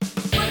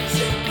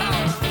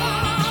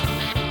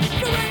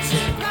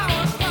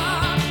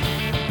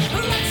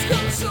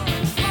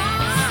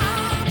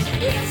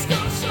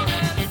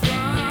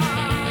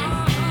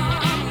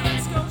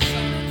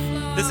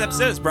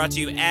episode is brought to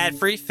you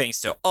ad-free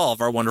thanks to all of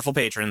our wonderful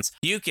patrons.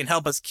 You can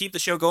help us keep the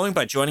show going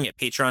by joining at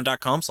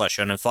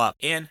patreon.com/shonenflop.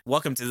 And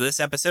welcome to this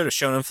episode of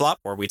Shonen Flop,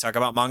 where we talk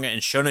about manga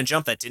and Shonen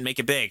Jump that didn't make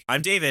it big.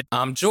 I'm David.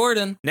 I'm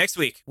Jordan. Next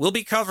week, we'll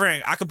be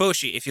covering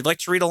Akaboshi. If you'd like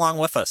to read along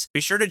with us,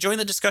 be sure to join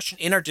the discussion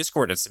in our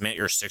Discord and submit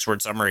your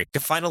 6-word summary. You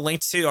can find a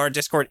link to our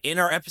Discord in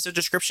our episode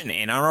description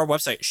and on our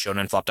website,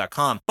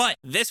 shonenflop.com. But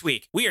this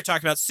week, we are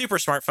talking about Super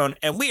Smartphone,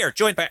 and we are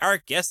joined by our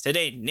guest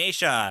today,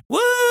 Naisha. Woo!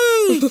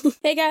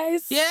 Hey,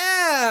 guys.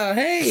 Yeah,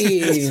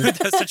 hey.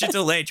 That's such a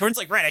delay. Jordan's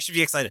like, right, I should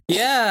be excited.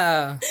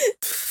 Yeah.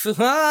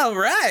 All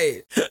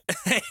right.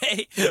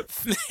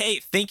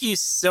 Hey, thank you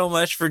so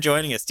much for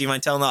joining us. Do you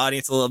mind telling the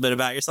audience a little bit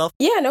about yourself?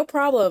 Yeah, no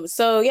problem.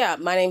 So,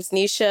 my name's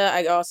Nisha.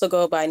 I also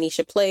go by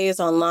Nisha Plays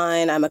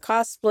online. I'm a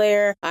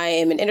cosplayer. I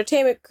am an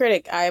entertainment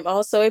critic. I'm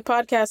also a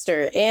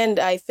podcaster. And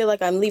I feel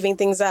like I'm leaving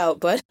things out,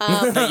 but...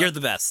 You're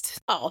the best.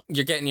 Oh.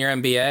 You're getting your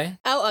MBA?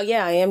 Oh,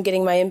 yeah, I am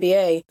getting my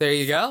MBA. There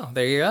you go.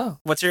 There you go.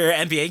 What's your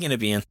MBA going to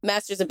be in?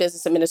 Master's of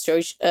Business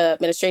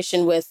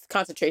Administration with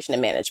concentration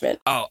in management.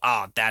 Oh,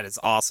 that is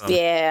awesome.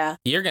 Yeah.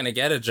 You're going to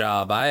get a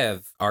job. I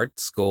have art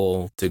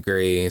school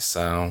degree,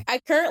 so... I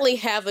currently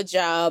have a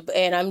job,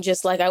 and I'm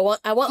just like, I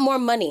want more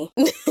money.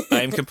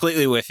 I'm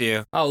completely with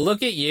you. Oh,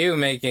 look at you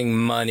making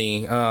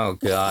money. Oh,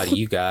 God,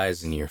 you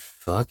guys and your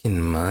fucking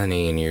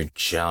money and your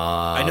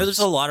job. I know there's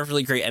a lot of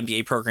really great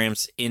MBA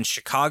programs in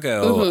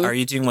Chicago. Mm-hmm. Are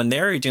you doing one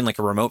there, or are you doing like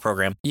a remote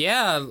program?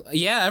 Yeah,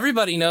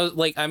 everybody knows,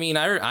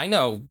 I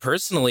know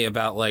personally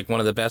about, one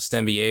of the best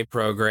MBA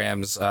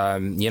programs,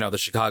 the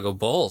Chicago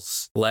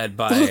Bulls, led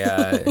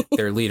by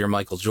their leader,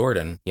 Michael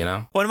Jordan,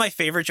 One of my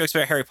favorite jokes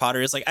about Harry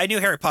Potter is, I knew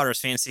Harry Potter was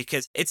fantasy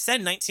because it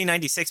said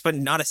 1996, but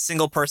not a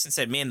single person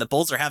said, man, the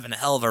Bulls are having a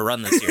hell of a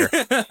run this year.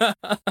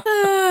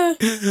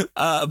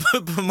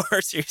 But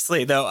more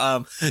seriously,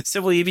 though,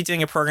 so will you be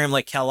doing a program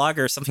like Kellogg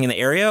or something in the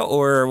area,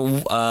 or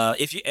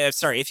if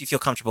you feel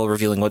comfortable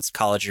revealing what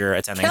college you're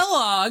attending?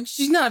 Kellogg,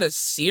 she's not a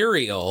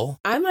cereal.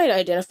 I might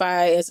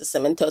identify as a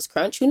Cinnamon Toast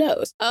Crunch. Who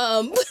knows?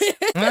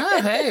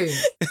 Hey.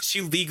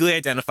 She legally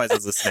identifies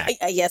as a snack.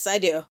 Yes, I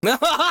do.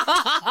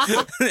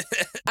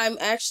 I'm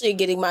actually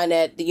getting mine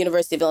at the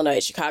University of Illinois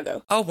at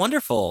Chicago. Oh,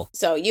 wonderful.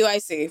 So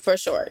UIC for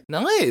sure.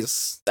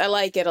 Nice. I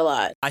like it a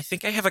lot. I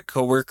think I have a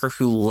coworker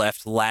who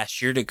left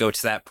last year to go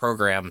to that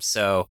program.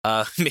 So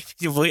maybe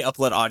if we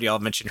upload audio, I'll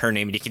mention her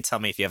name and you can tell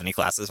me if you have any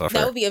classes with her.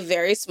 That would be a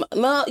very small...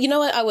 Well, you know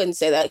what? I wouldn't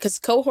say that because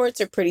cohorts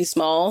are pretty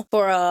small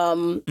for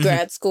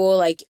grad school.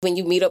 Like when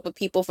you meet up with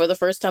people for the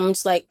first time,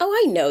 it's like, oh,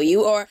 I know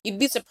you. Or you'd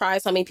be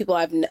surprised how many people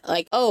I've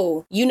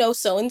oh, you know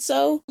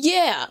so-and-so?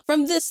 Yeah,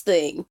 from this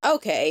thing.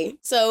 Okay.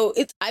 So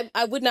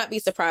I would not be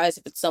surprised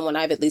if it's someone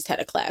I've at least had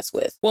a class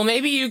with. Well,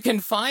 maybe you can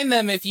find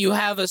them if you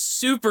have a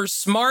super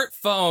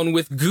smartphone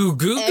with Goo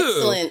Goo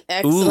Goo.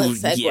 Excellent Ooh,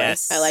 segue.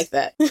 yes. I like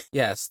that.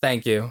 Yes,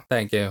 thank you.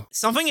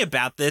 Something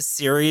about this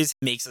series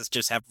makes us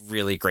just have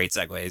really great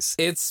segues.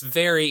 It's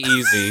very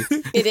easy.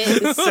 It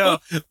is. So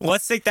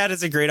let's take that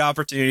as a great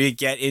opportunity to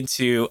get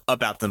into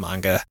about the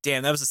manga.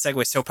 Damn, that was a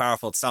segue so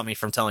powerful it stopped me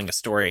from telling a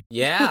story.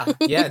 Yeah,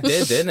 it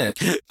did, didn't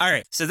it? All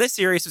right, so this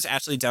series was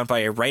actually done by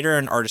a writer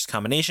and artist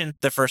combination.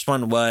 The first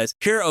one was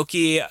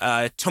Hiroki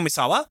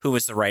Tomisawa, who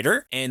was the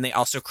writer, and they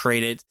also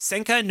created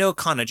Senka no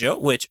Kanajo,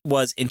 which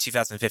was in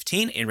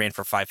 2015 and ran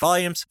for 5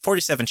 volumes,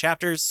 47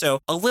 chapters,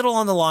 so a little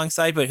on the long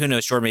side, but who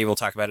knows, Jordan, maybe we'll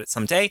talk about it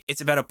someday.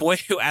 It's about a boy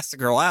who asks a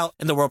girl out,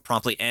 and the world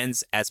promptly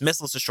ends as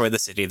missiles destroy the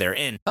city they're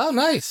in. Oh,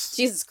 nice.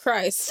 Jesus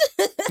Christ.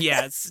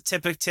 Yeah, it's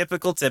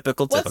typical. What's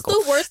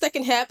the worst that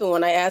can happen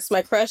when I ask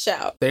my crush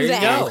out? There you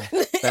go.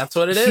 That's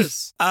what it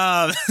is.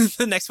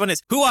 The next one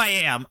is Who I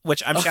Am,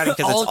 which I'm shouting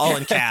because it's all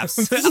in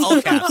caps.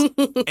 All caps.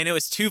 And it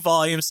was 2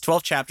 volumes,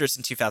 12 chapters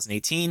in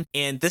 2018.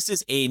 And this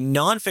is a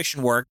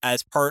nonfiction work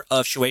as part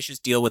of Shueisha's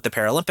deal with the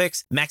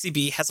Paralympics. Maxi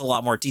B has a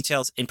lot more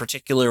details, in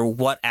particular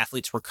what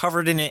athletes were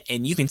covered in it,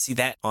 and you can see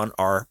that on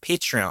our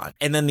Patreon.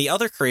 And then the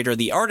other creator,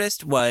 the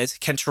artist, was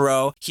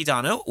Kentaro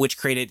Hidano, which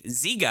created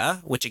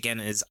Ziga, which again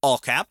is all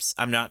caps.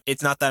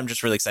 It's not that I'm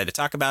just really excited to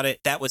talk about it.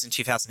 That was in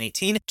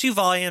 2018, 2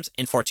 volumes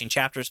and 14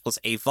 chapters, plus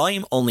a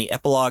volume-only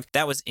epilogue.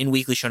 That was in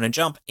Weekly Shonen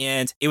Jump,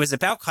 and it was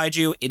about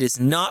kaiju. It is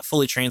not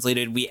fully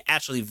translated. We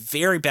actually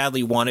very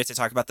badly wanted to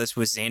talk about this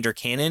with Xander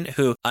Cannon,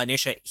 who,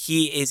 Nisha,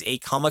 he is a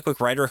comic book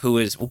writer who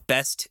is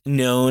best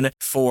known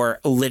for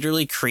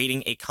literally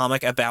creating a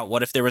comic about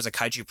what if there was a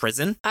kaiju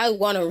prison. I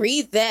want to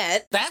read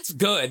that. That's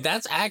good.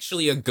 That's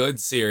actually a good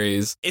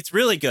series. It's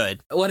really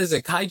good. What is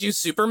it? Kaiju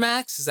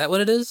Supermax? Is that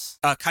what it is?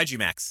 Kaiju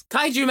Max.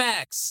 Kaiju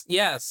Max.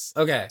 Yes.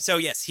 Okay. So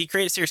yes, he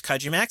created a series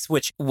Kaiju Max,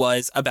 which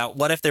was about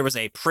what if there was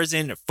a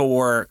prison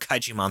for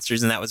kaiju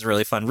monsters, and that was a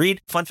really fun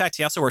read. Fun fact,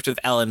 he also worked with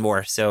Alan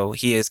Moore, so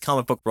he is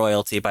comic book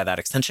royalty by that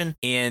extension.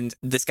 And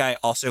this guy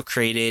also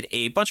created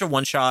a bunch of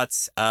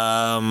one-shots,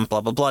 blah,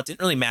 blah, blah.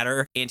 Didn't really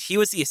matter. And he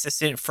was the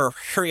assistant for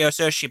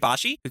Hiroyoshi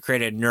Shibashi, who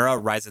created Nura,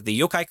 Rise of the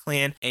Yokai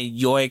Clan, and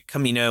Yoi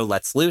Kamino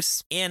Let's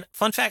Loose. And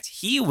fun fact,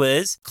 he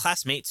was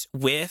classmates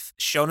with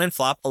Shonen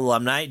Flop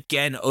alumni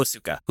Gen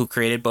Osuka, who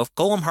created both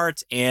Golem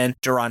Hearts and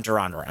Duran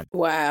Duran Run.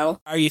 Wow.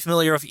 Are you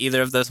familiar with either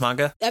either of those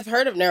manga? I've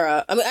heard of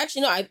Nura. I mean,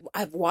 actually, no,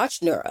 I've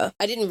watched Nura.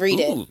 I didn't read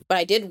Ooh. it, but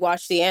I did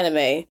watch the anime.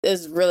 It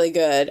was really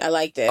good. I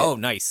liked it. Oh,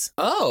 nice.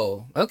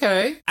 Oh,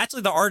 okay.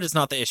 Actually, the art is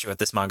not the issue with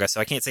this manga, so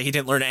I can't say he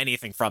didn't learn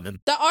anything from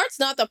him. The art's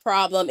not the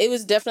problem. It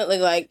was definitely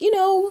like,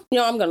 I'm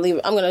going to leave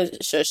it. I'm going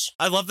to shush.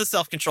 I love the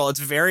self-control. It's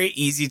very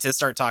easy to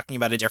start talking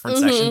about a different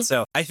section,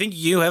 so I think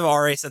you have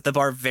already set the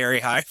bar very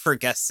high for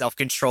guest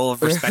self-control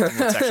of respecting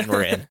the section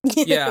we're in.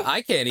 Yeah,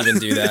 I can't even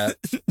do that.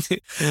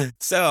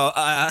 So,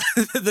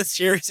 the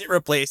series it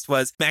replaced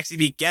was Maxi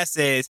B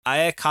Guesses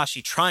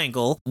Ayakashi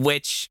Triangle,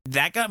 which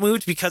that got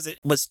moved because it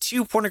was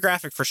too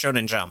pornographic for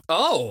Shonen Jump.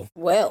 Oh.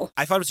 Well.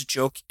 I thought it was a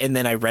joke, and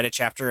then I read a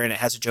chapter and it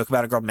has a joke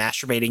about a girl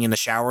masturbating in the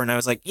shower, and I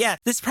was like, yeah,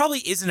 this probably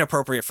isn't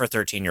appropriate for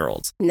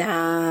 13-year-olds.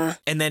 Nah.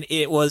 And then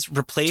it was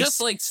replaced...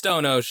 Just like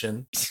Stone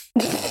Ocean.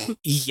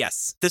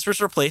 Yes. This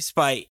was replaced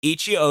by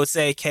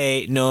Ichiose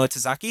Ke no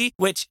Tazaki,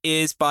 which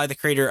is by the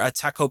creator of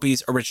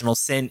Takopi's Original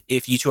Sin.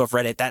 If you two have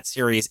read it, that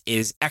series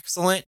is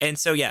excellent. And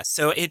so, yeah,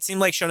 so it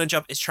seemed like Shonen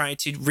Jump is trying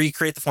to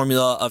recreate the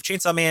formula of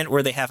Chainsaw Man,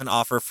 where they have an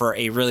offer for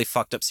a really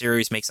fucked up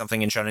series, make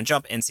something in Shonen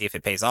Jump, and see if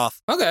it pays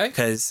off. Okay.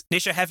 Because,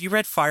 Nisha, have you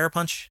read Fire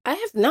Punch? I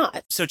have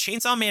not. So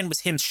Chainsaw Man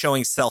was him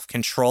showing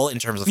self-control in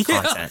terms of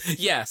content.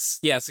 Yes,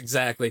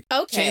 exactly.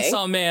 Okay.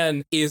 Chainsaw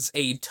Man is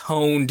a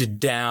toned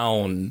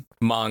down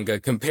manga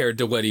compared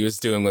to what he was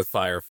doing with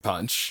Fire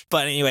Punch.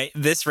 But anyway,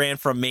 this ran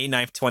from May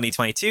 9th,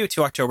 2022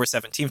 to October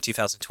 17th,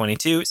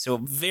 2022. So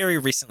very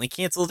recently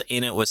canceled,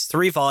 and it was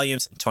 3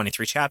 volumes and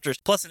 23 chapters,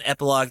 plus an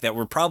epilogue that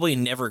we're probably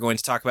never going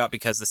to talk about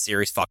because the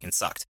series fucking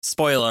sucked.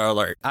 Spoiler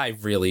alert. I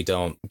really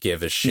don't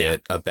give a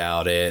shit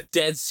about it.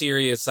 Dead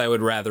serious, I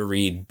would rather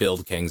read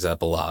Build King's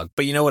epilogue.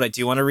 But you know what I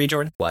do want to read,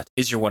 Jordan? What?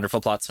 Is your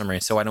wonderful plot summary.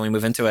 So why don't we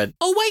move into it?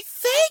 Oh, why,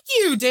 thank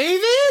you,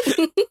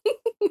 David!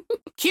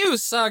 Q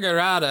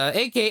Sagarada,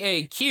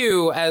 aka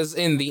Q, as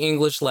in the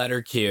English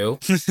letter Q,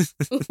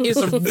 is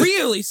a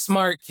really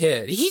smart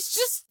kid. He's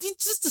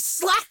just a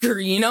slacker,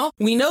 you know?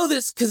 We know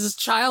this because his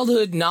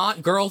childhood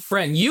not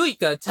girlfriend,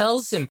 Yuika,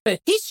 tells him that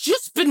he's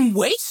just been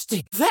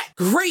wasting that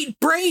great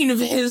brain of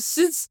his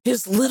since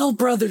his little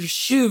brother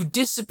Shu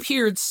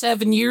disappeared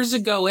 7 years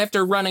ago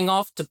after running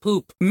off to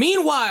poop.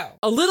 Meanwhile,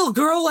 a little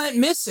girl went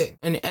missing,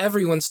 and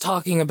everyone's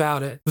talking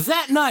about it.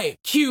 That night,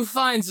 Q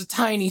finds a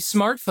tiny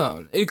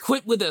smartphone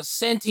equipped with a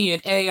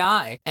sentient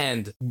AI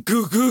and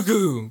Goo Goo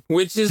Goo,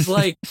 which is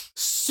like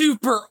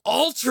super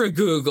ultra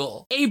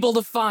Google, able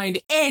to find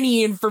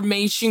any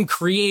information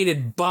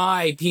created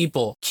by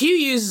people. Q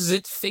uses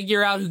it to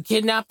figure out who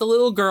kidnapped the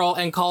little girl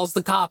and calls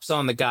the cops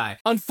on the guy.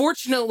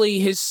 Unfortunately,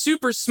 his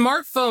super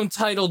smartphone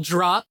title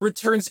drop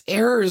returns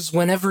errors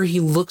whenever he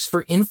looks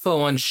for info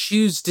on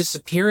Shu's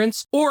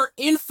disappearance or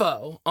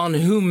info on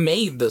who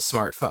made the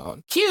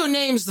smartphone. Q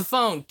names the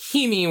phone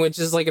Kimi, which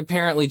is like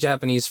apparently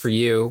Japanese for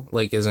you,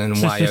 like as in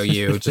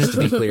Y-O-U, just to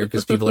be clear,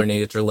 because people are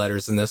native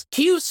letters in this.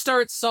 Q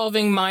starts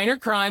solving minor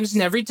crimes,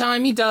 and every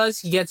time he does,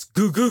 he gets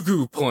Goo Goo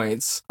Goo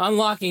points,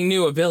 unlocking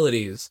new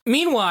abilities.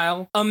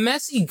 Meanwhile, a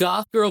messy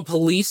goth girl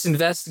police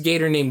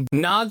investigator named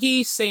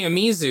Nagi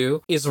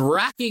Sayamizu is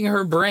racking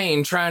her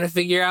brain trying to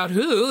figure out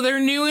who their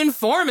new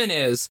informant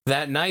is.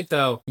 That night,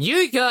 though,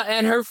 Yuika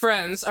and her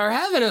friends are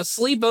having a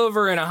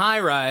sleepover in a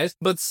high-rise,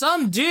 but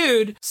some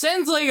dude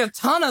sends like a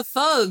ton of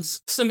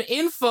thugs some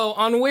info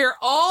on where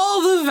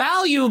all the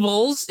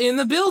valuables in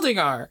the building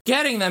are,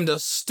 getting them to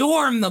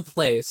storm the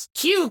place.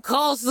 Q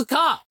calls the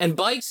cop and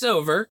bikes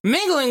over,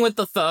 mingling with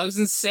the thugs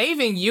and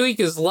saving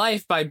Yuika's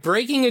life by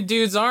breaking a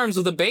dude's arms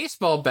with a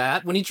baseball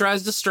bat when he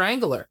tries to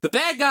strangle her. The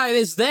bad guy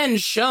is then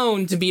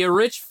shown to be a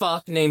rich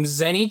fuck named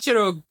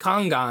Zenichiro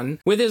Kangan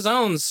with his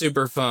own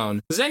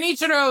superphone.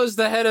 Zenichiro is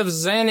the head of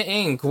Zen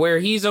Inc., where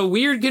he's a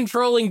weird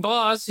controlling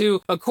boss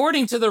who,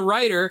 according to the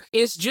writer,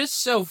 is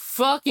just so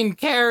fucking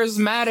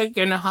charismatic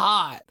and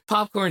hot.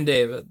 Popcorn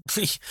David.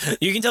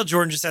 You can tell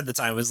Jordan just had the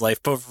time of his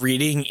life, both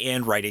reading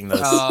and writing this.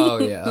 Oh,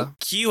 yeah.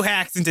 Q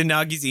hacks into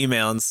Nagi's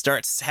email and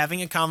starts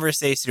having a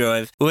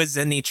conversation with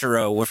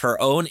Zenichiro with her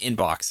own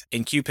inbox,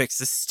 and Q picks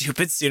the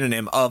stupid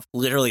pseudonym of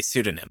literally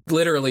pseudonym.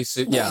 Literally,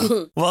 yeah.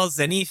 While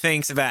Zenny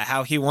thinks about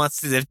how he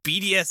wants to have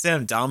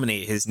BDSM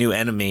dominate his new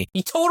enemy.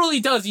 He totally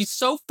does. He's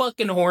so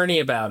fucking horny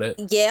about it.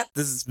 Yep.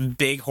 This is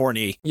big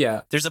horny.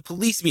 Yeah. There's a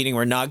police meeting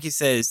where Nagi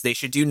says they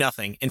should do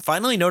nothing, and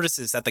finally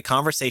notices that the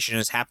conversation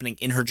is happening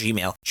in her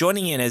Gmail.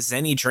 Joining in as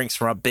Zenny drinks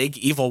from a big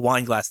evil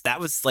wine glass. That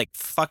was like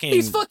fucking...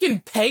 He's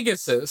fucking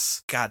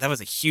Pegasus. God, that was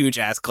a huge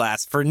ass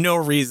glass for no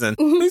reason.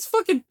 He's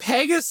fucking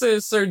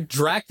Pegasus or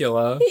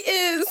Dracula. He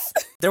is.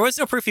 There was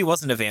no proof he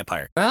wasn't a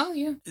vampire. Well,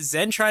 yeah.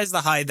 Zen tries to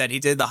hide that he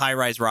did the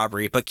high-rise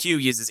robbery, but Q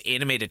uses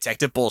anime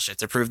detective bullshit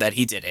to prove that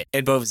he did it.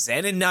 And both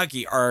Zen and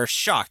Nagi are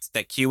shocked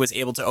that Q was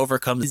able to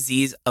overcome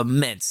Z's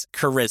immense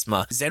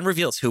charisma. Zen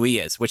reveals who he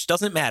is, which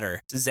doesn't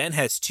matter. Zen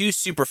has 2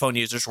 superphone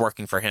users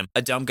working for him,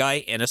 a dumb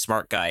guy and a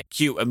smart guy.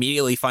 Q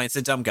immediately finds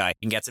the dumb guy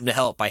and gets him to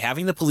help by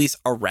having the police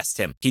arrest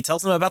him. He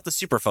tells him about the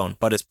superphone,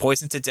 but is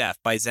poisoned to death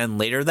by Zen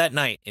later that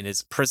night in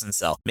his prison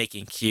cell,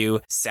 making Q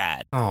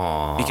sad.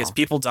 Aww. Because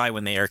people die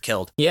when they are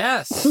killed. world.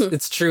 Yes,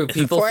 it's true.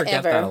 People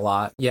forget Forever. that a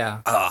lot.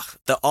 Yeah. Ugh.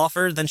 The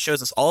offer then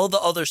shows us all the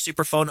other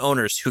superphone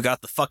owners who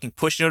got the fucking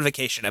push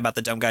notification about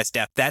the dumb guy's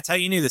death. That's how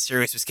you knew the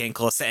series was getting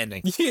close to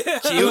ending. Yeah.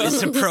 Q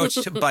is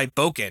approached by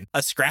Boken,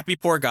 a scrappy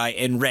poor guy,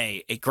 and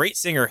Ray, a great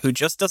singer who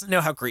just doesn't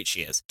know how great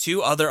she is.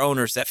 Two other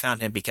owners that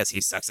found him because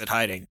he sucks at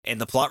hiding, and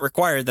the plot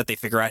required that they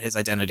figure out his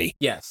identity.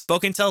 Yes.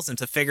 Boken tells him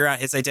to figure out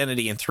his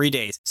identity in 3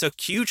 days, so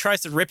Q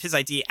tries to rip his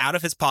ID out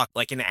of his pocket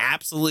like an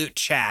absolute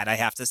Chad, I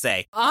have to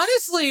say.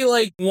 Honestly,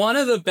 like, one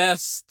of the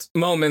best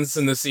moments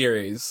in the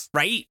series.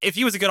 Right? If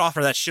he was a good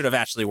offer, that should have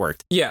actually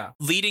worked. Yeah.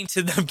 Leading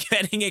to them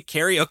getting a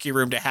karaoke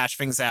room to hash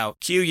things out.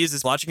 Q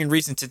uses logic and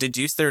reason to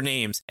deduce their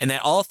names, and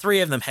that all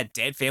three of them had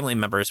dead family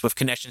members with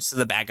connections to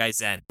the bad guy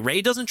Zen.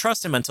 Ray doesn't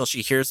trust him until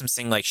she hears him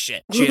sing like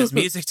shit. She has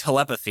music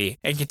telepathy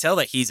and can tell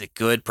that he's a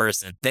good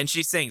person. Then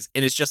she sings,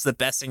 and is just the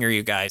best singer,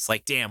 you guys.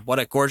 Like, damn, what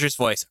a gorgeous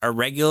voice. A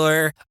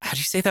regular... How do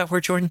you say that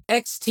word, Jordan?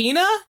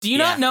 Tina? Do you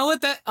not know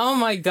what that... Oh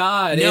my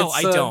god. No,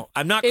 I don't.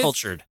 I'm not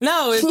cultured.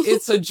 No,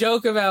 it's a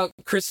joke about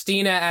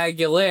Christina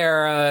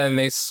Aguilera, and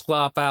they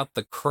swap out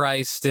the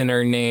Christ in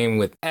her name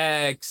with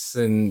X,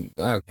 and...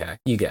 Okay,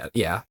 you get it.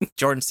 Yeah.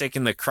 Jordan's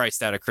taking the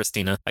Christ out of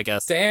Christina, I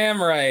guess.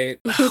 Damn right.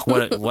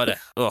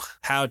 Ugh,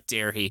 how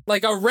dare he?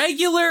 Like a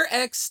regular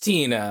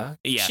Tina.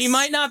 Yes. She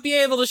might not be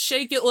able to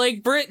shake it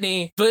like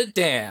Britney, but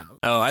damn.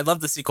 Oh, I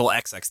love the sequel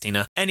XX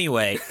Tina.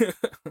 Anyway.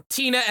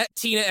 Tina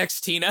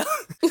X Tina.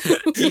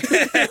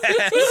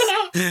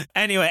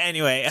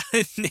 Anyway,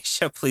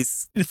 Nisha,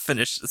 please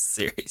finish the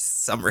series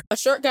summary. A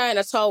short guy and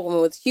a tall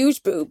woman with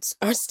huge boobs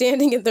are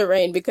standing in the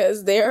rain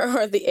because there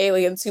are the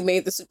aliens who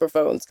made the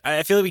superphones.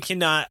 I feel like we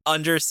cannot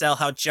undersell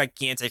how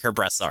gigantic her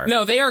breasts are.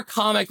 No, they are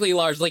comically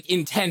large, like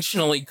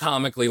intentionally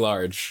comically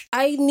large.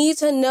 I need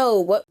to know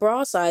what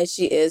bra size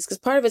she is, because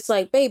part of it's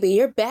like, baby,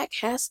 your back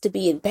has to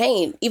be in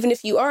pain, even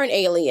if you are an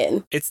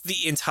alien. It's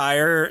the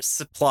entire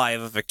supply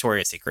of a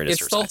Victoria's Secret.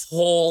 It's the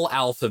whole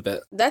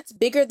alphabet. That's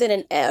bigger than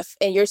an F,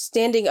 and you're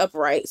standing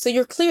upright, so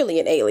you're clearly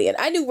an alien.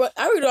 I knew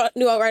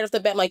right off the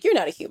bat, I'm like, you're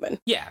not a human.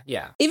 Yeah.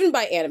 Even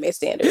by anime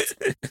standards.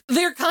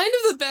 They're kind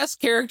of the best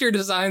character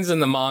designs in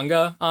the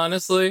manga,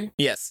 honestly.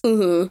 Yes.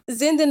 Mm-hmm.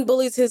 Zen then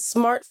bullies his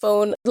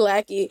smartphone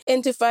lackey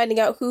into finding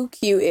out who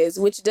Q is,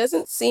 which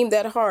doesn't seem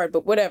that hard,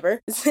 but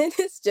whatever. Zen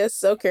is just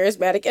so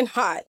charismatic and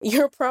hot.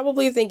 You're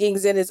probably thinking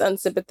Zen is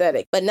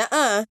unsympathetic, but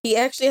nuh-uh, he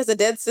actually has a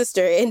dead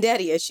sister and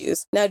daddy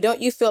issues. Now,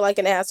 don't you feel like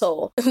an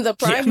asshole? The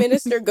Prime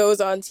Minister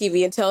goes on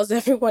TV and tells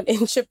everyone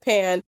in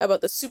Japan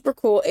about the super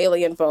cool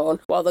alien phone,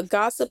 while the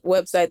gossip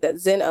website that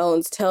Zen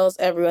owns tells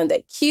everyone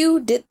that Q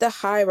did the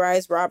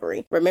high-rise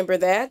robbery. Remember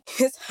that?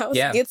 His house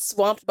gets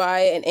swamped by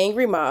an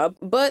angry mob,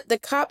 but the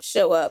cops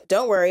show up.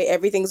 Don't worry,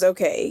 everything's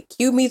okay.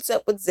 Q meets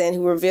up with Zen,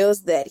 who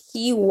reveals that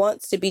he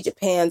wants to be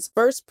Japan's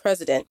first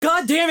president.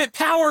 God damn it,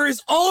 Power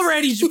is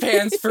already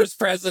Japan's first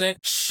president.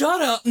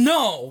 Shut up.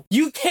 No,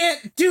 you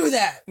can't do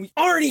that. We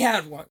already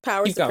had one.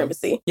 Power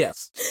supremacy.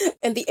 Yes.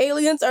 And the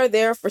aliens are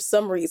there for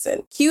some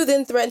reason. Q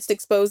then threatens to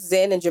expose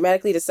Zen and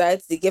dramatically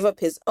decides to give up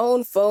his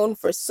own phone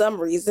for some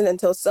reason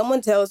until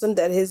someone tells him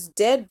that his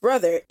dead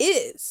brother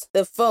is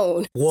the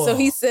phone. Whoa. So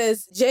he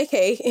says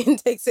JK and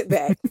takes it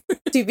back.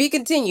 To be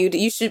continued,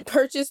 you should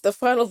purchase the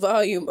final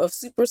volume of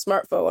Super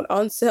Smartphone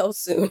on sale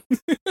soon.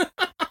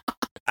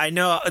 I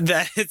know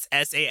that it's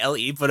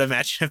SALE, but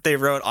imagine if they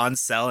wrote on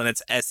cell and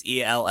it's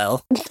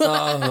SELL.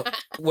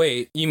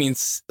 Wait, you mean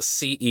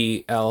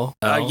CEL?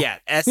 Yeah,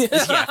 if it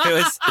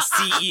was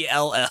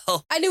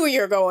CELL. I knew where you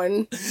were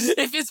going.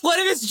 What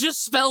if it's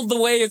just spelled the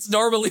way it's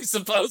normally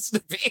supposed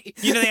to be?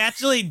 You know, they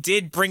actually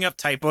did bring up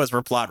typos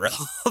for plot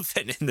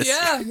relevant in this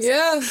series.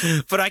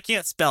 Yeah. But I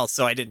can't spell,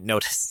 so I didn't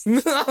notice.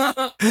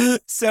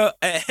 So,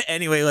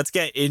 anyway, let's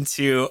get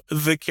into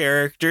the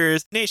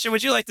characters. Nation,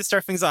 would you like to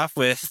start things off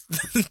with...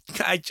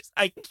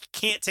 I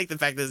can't take the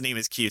fact that his name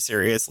is Q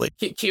seriously.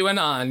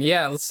 QAnon.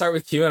 Yeah, let's start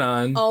with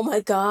QAnon. Oh my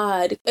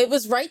god. It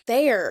was right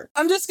there.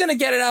 I'm just gonna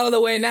get it out of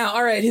the way now.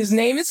 All right, his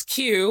name is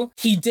Q.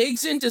 He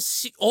digs into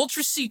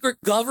ultra secret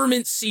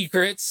government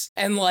secrets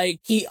and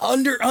he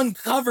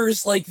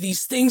uncovers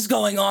these things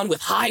going on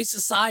with high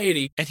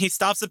society. And he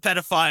stops a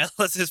pedophile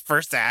as his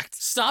first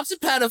act. Stops a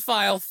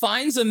pedophile,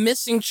 finds a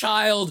missing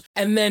child,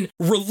 and then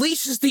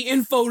releases the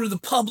info to the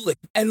public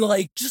and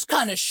just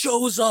kind of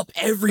shows up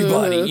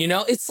everybody, you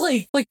know? It's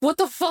like, what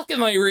the fuck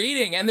am I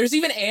reading? And there's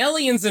even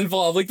aliens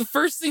involved. The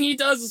first thing he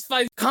does is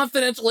find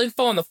confidential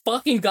info on the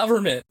fucking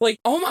government.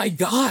 Oh my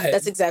god.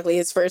 That's exactly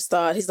his first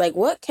thought. He's like,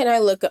 what can I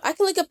look up? I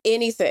can look up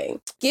anything.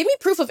 Give me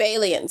proof of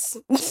aliens.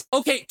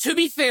 Okay, to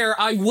be fair,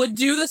 I would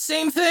do the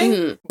same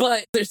thing,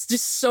 but there's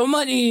just so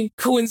many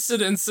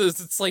coincidences.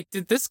 It's like,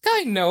 did this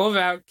guy know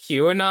about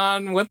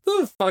QAnon? What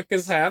the fuck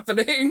is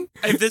happening?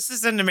 If this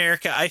is in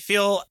America, I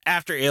feel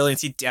after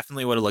Aliens, he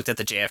definitely would have looked at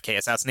the JFK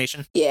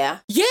assassination. Yeah.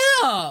 Yeah,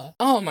 Yeah.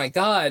 Oh my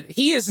god.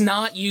 He is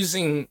not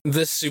using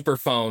this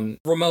superphone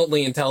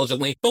remotely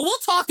intelligently, but we'll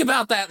talk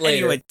about that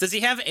later. Anyway, does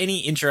he have any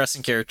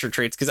interesting character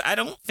traits? Because I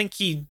don't think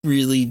he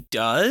really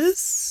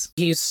does.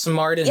 He's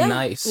smart and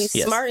nice.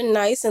 He's smart and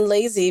nice and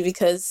lazy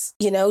because,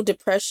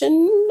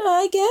 depression,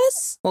 I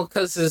guess. Well,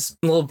 because his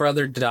little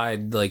brother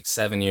died like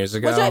 7 years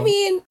ago. Which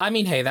I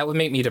mean, hey, that would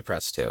make me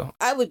depressed too.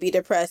 I would be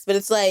depressed, but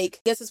it's like,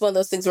 I guess it's one of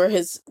those things where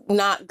his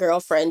not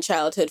girlfriend,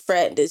 childhood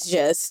friend is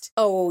just,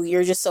 oh,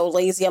 you're just so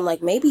lazy. I'm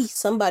like, maybe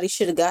somebody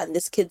should have gotten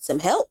this kid some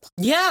help.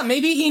 Yeah,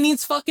 maybe he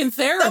needs fucking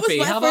therapy. That was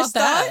my How about first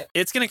that? thought.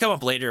 It's going to come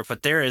up later,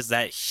 but there is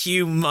that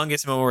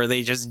humongous moment where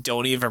they just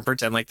don't even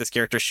pretend like this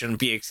character shouldn't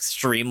be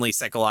extremely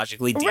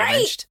psychologically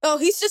damaged. Right. Oh,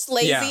 he's just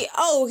lazy. Yeah.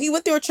 Oh, he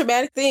went through a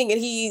traumatic thing and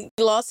he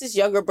lost his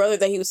younger brother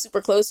that he was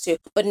super close to,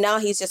 but now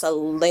he's just a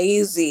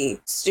lazy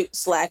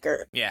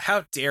slacker. Yeah,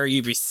 how dare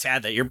you be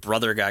sad that your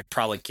brother got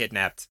probably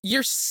kidnapped?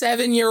 Your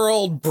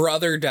 7-year-old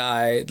brother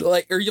died.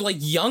 Or you're like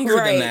younger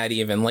than that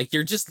even. Like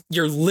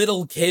your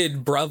little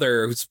kid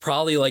brother who's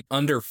probably like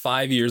under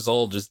 5 years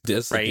old just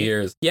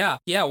disappears. Right?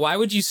 Yeah. Why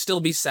would you still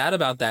be sad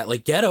about that?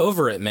 Like, get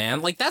over it,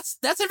 man. Like that's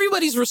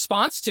everybody's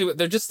response to it.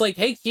 They're just like,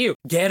 hey, Q,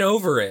 get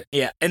over it.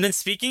 Yeah. And then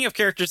speaking of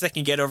characters that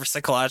can get over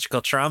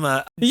psychological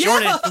trauma,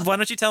 Jordan, why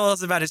don't you tell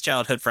us about his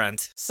childhood friend?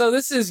 So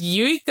this is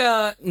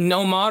Yuika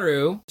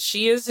Nomaru.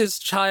 She is his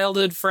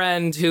childhood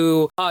friend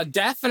who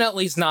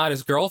definitely is not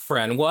his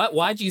girlfriend. What?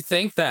 Why'd you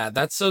think that?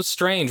 That's so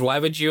strange. Why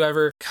would you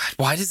ever... God,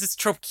 why does this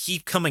trope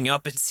keep coming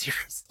up in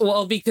series?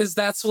 Well, because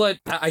that's what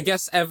I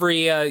guess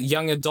every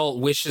young adult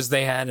wishes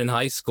they had in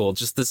high school.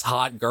 Just this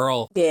hot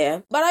girl.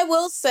 Yeah. But I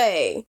will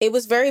say, it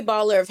was very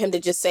baller of him to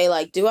just say,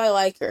 like, do I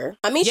like her?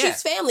 I mean,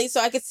 she's family,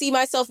 so I could see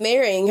myself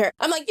marrying her.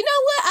 I'm like, you know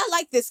what? I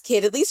like this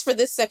kid, at least for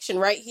this section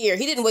right here.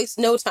 He didn't waste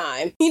no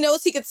time. He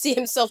knows he could see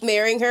himself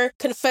marrying her.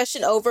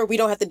 Confession over. We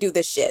don't have to do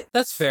this shit.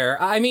 That's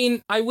fair. I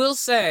mean, I will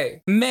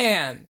say,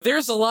 man,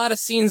 there's a lot of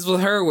scenes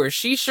with her where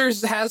she sure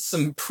has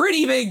some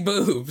pretty big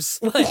boobs.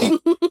 Like,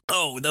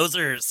 oh, those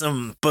are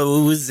some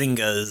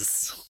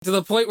bozingas. To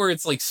the point where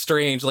it's like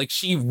strange. Like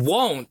she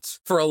won't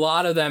for a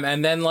lot of them.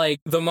 And then like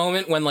the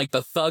moment when like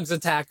the thugs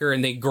attack her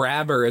and they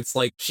grab her, it's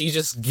like she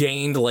just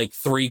gained like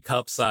 3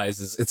 cup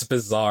sizes. It's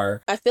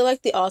bizarre. I feel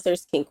like the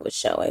author's kink was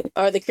showing,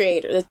 or the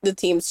creator, the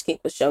team's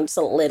kink was showing just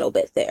a little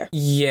bit there.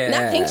 Yeah.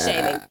 Not kink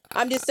shaming.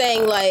 I'm just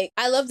saying, like,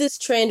 I love this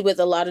trend with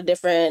a lot of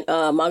different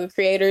manga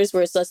creators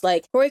where it's just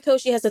like,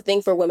 Horikoshi has a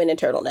thing for women in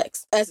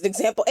turtlenecks, as an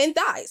example, and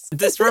thighs.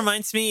 This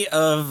reminds me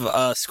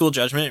of School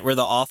Judgment, where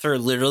the author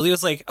literally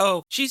was like,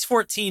 oh, she's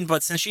 14,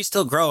 but since she's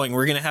still growing,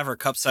 we're going to have her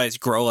cup size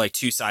grow like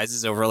 2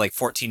 sizes over like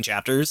 14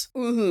 chapters.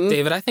 Mm-hmm.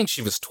 David, I think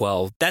she was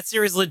 12. That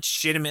series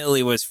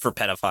legitimately was for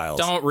pedophiles.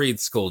 Don't read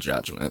School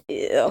Judgment.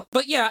 Yeah.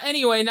 But yeah,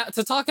 anyway, now,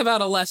 to talk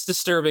about a less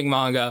disturbing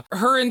manga,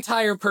 her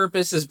entire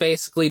purpose is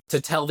basically to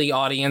tell the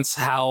audience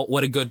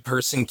what a good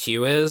person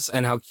Q is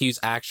and how Q's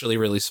actually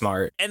really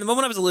smart. And the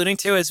moment I was alluding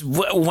to is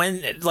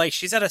when like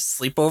she's at a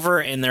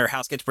sleepover and their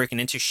house gets broken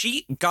into,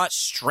 she got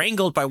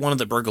strangled by one of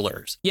the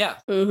burglars. Yeah.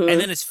 Mm-hmm.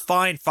 And then is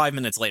fine 5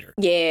 minutes later.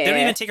 Yeah. They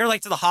don't even take her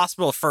like to the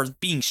hospital for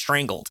being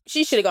strangled.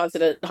 She should have gone to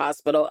the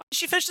hospital.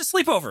 She finished a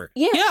sleepover.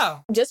 Yeah.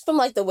 Just from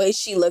like the way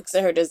she looks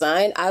and her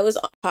design, I was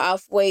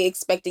halfway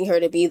expecting her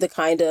to be the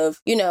kind of,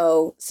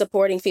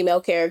 supporting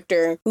female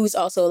character who's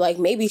also like,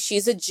 maybe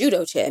she's a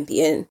judo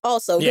champion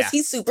also, because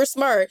he's super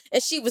smart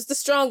and she was the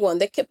strong one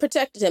that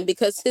protected him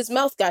because his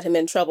mouth got him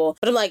in trouble.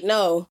 But I'm like,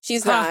 no,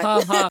 she's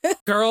not.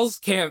 Girls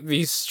can't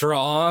be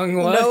strong.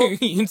 What are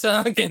you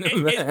talking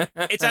about?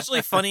 It's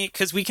actually funny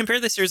because we compare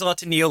this series a lot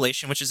to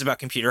Neolation, which is about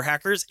computer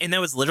hackers, and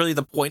that was literally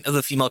the point of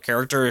the female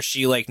character.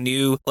 She like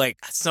knew like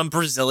some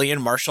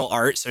Brazilian martial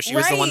art, so she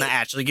was the one that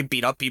actually could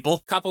beat up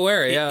people.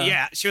 Capoeira, yeah.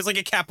 Yeah, she was like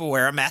a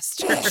capoeira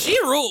master. She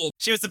ruled.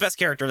 She was the best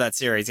character of that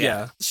series,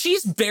 yeah.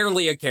 She's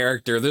barely a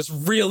character. There's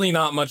really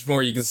not much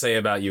more you can say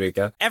about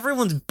Yuika.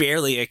 Everyone's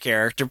barely a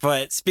character,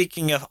 but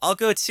speaking of, I'll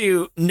go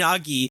to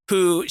Nagi,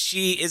 who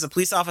she is a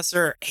police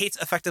officer,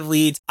 hates effective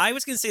leads. I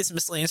was going to say some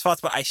miscellaneous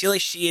thoughts, but I feel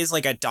like she is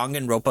like a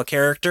Danganronpa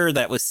character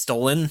that was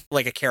stolen,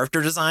 like a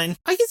character design.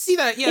 I can see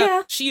that,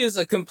 yeah. She is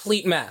a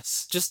complete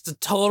mess. Just a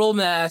total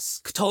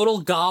mess. Total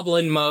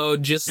goblin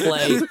mode. Just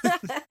like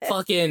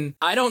fucking...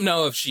 I don't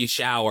know if she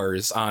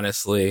showers,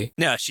 honestly.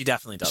 No, she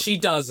definitely doesn't. She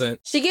doesn't.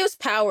 She gives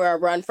Power a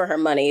run for her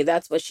money.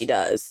 That's what she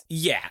does.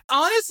 Yeah.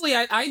 Honestly,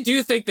 I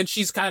do think that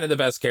she's kind of the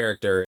best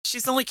character.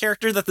 She's the only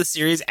character that the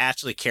series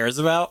actually cares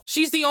about.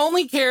 She's the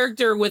only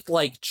character with,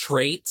 like,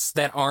 traits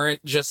that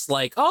aren't just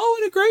like, oh,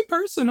 and a great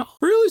person. Oh,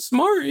 really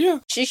smart, yeah.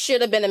 She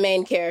should have been a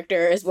main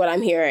character, is what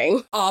I'm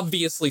hearing.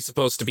 Obviously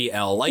supposed to be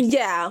L. Like,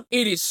 yeah.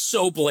 It is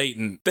so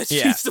blatant that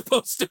she's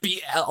supposed to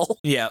be L.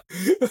 Yeah.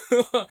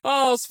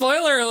 Oh,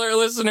 spoiler alert,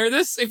 listener.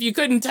 If you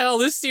couldn't tell,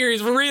 this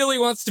series really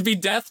wants to be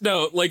Death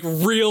Note, like,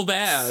 real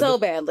bad. So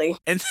badly.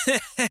 And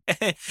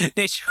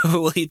Nature,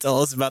 will you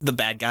tell us about the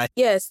bad guy?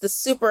 Yes, the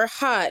super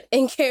hot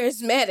and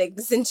charismatic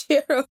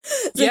Zenjiro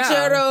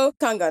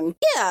Kangan.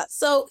 Yeah,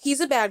 so he's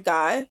a bad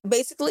guy.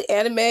 Basically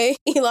anime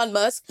Elon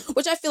Musk,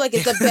 which I feel like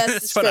is the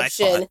best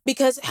description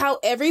because how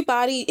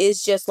everybody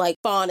is just like like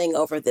fawning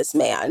over this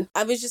man.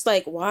 I was just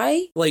like,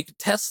 why? Like,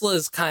 Tesla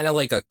is kind of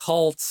like a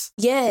cult.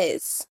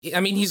 Yes. I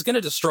mean, he's going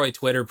to destroy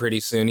Twitter pretty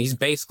soon. He's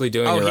basically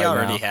doing it right now. He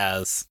already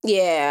has.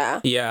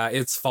 Yeah. Yeah,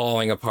 it's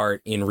falling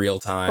apart in real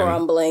time.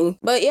 Crumbling.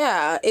 But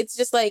yeah, it's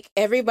just like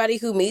everybody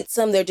who meets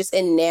him, they're just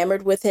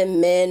enamored with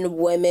him. Men,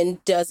 women,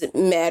 doesn't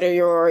matter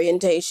your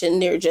orientation.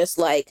 They're just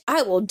like,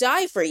 I will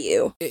die for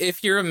you.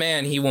 If you're a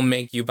man, he will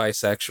make you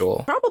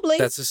bisexual. Probably.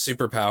 That's his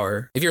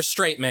superpower. If you're a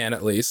straight man,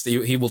 at least,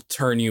 he will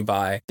turn you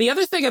bi. The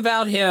other thing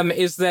about him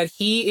is that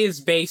he is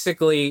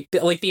basically,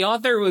 like, the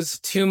author was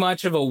too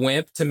much of a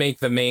wimp to make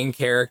the main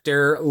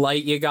character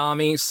Light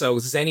Yagami, so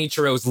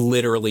Zenichiro's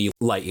literally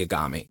Light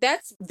Yagami.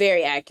 That's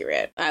very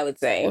accurate, I would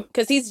say.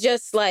 Because he's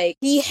just like,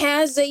 he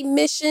has a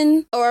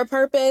mission or a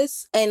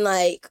purpose, and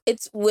like,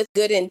 it's with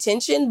good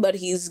intention, but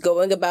he's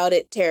going about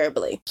it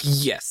terribly.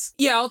 Yes.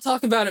 Yeah, I'll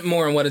talk about it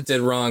more and what it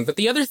did wrong, but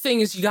the other thing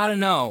is you gotta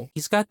know,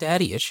 he's got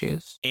daddy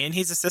issues. And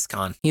he's a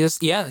syscon. He's a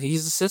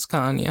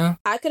syscon, yeah.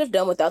 I could have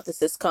done without the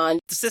syscon.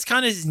 The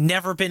syscon has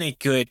never been a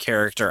good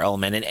character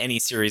element in any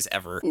series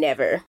ever.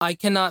 Never. I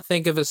cannot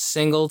think of a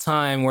single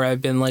time where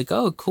I've been like,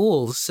 oh,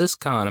 cool,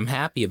 syscon, I'm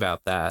happy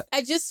about that.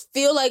 I just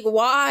feel like,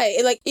 why?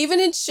 Like, even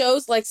in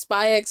shows like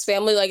Spy X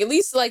Family, like, at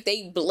least, like,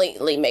 they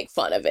blatantly make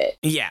fun of it.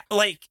 Yeah,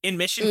 like, in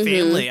Mission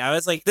Family, I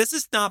was like, this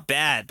is not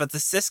bad, but the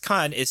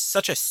syscon is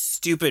such a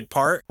stupid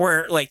part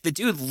where, like, the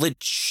dude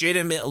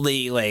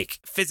legitimately, like,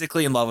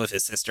 physically in love with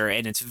his sister,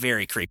 and it's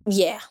very creepy.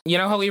 Yeah. You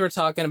know how we were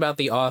talking about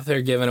the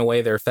author giving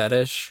away their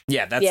fetish?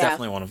 Yeah, that's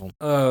definitely one of them.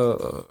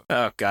 Oh,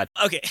 God.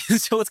 Okay,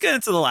 so let's get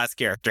into the last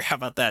character. How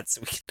about that?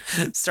 So we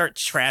can start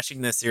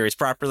trashing this series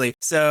properly.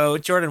 So,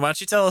 Jordan, why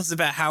don't you tell us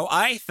about how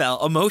I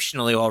felt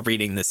emotionally while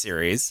reading this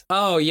series?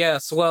 Oh,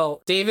 yes.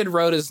 Well, David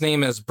wrote his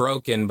name as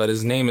Broken, but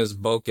his name is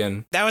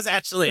Boken. That was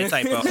actually a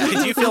typo.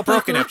 I do feel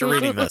broken after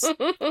reading this.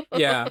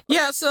 Yeah.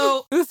 Yeah,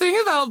 so the thing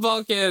about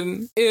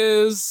Boken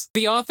is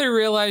the author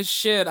realized,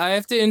 shit, I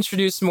have to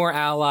introduce more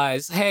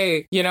allies.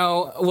 Hey, you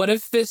know, what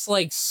if this,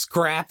 like,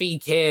 scrappy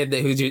kid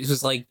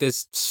who's like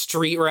this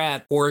street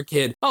rat poor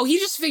kid, oh, he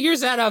just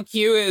figures out how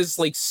Q is,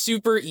 like,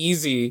 super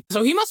easy.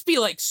 So he must be,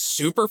 like,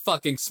 super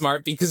fucking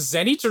smart because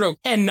Zenichiro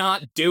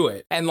cannot do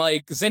it. And,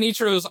 like,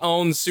 Zenichiro's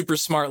own super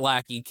smart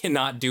lackey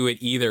cannot do it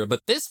either.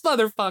 But this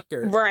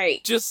motherfucker,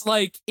 Right. just,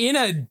 like, in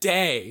a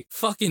day,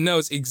 fucking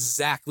knows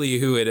exactly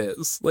who it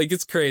is. Like,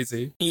 it's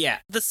crazy. Yeah,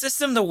 the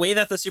system, the way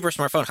that the super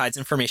smartphone hides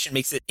information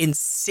makes it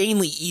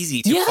insanely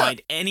easy to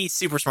find any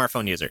super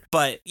smartphone user.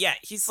 But yeah,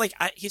 he's like,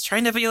 he's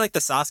trying to be like the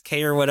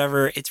Sasuke or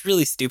whatever. It's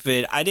really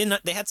stupid.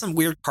 They had some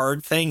weird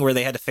card thing where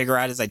they had to figure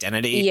out his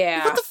identity.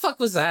 Yeah. What the fuck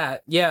was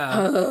that?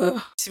 Yeah.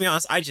 To be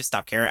honest, I just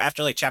stopped caring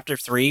after like chapter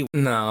 3.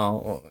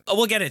 No. Oh,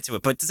 we'll get into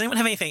it, but does anyone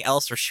have anything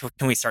else, or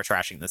can we start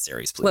trashing this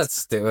series, please?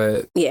 Let's do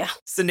it. Yeah.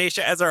 Sineisha,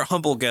 as our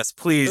humble guest,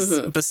 please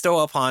bestow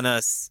upon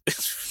us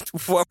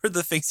what were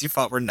the things you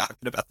thought were not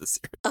good about this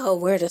series? Oh,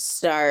 where to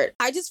start?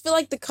 I just feel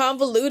like the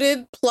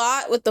convoluted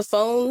plot with the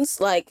phones,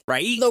 like,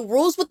 right? The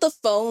rules with the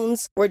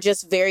phones were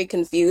just very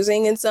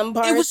confusing in some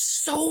parts. It was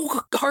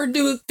so hard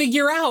to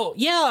figure out.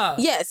 Yeah.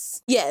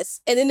 Yes.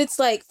 And then it's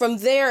like, from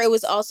there, it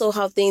was also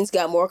how things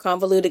got more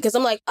convoluted, because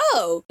I'm like,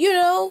 oh, you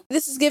know,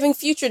 this is giving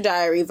Future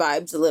Diary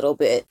vibes a little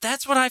bit.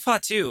 That's what I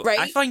thought too. Right?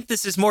 I think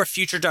this is more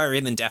Future Diary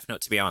than Death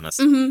Note, to be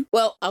honest.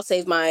 Well, I'll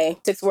save my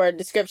 6-word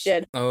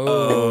description.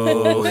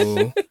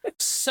 Oh.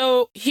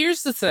 So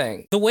here's the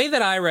thing. The way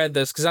that I read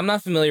this, because I'm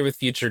not familiar with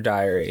Future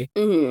Diary,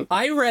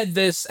 I read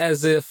this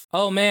as if,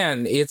 oh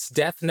man, it's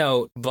Death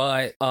Note,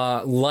 but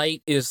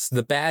Light is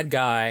the bad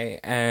guy,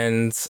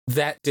 and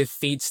that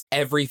defeats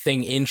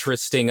everything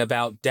interesting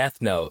about Death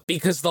Note.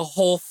 Because the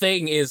whole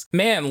thing is,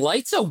 man,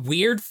 Light's a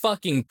weird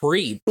fucking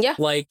creep. Yeah.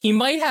 Like, he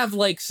might have,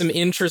 like, some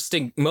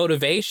interesting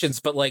motivations,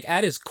 but, like,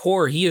 at his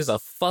core, he is a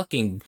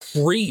fucking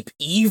creep,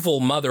 evil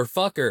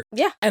motherfucker.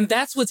 Yeah. And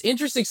that's what's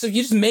interesting. So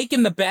you just make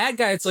him the bad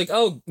guy. It's like,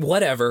 oh,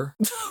 whatever.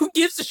 Who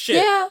gives a shit?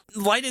 Yeah.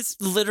 Light is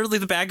literally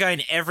the bad guy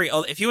in every...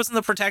 If he wasn't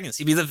the protagonist,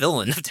 he'd be the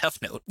villain of Death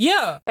Note.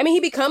 Yeah. I mean, he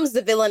becomes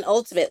the villain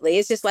ultimately.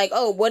 It's just like,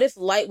 oh, what if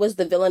Light was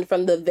the villain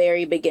from the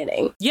very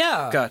beginning?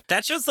 Yeah. God,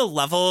 that shows the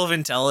level of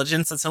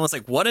intelligence that someone's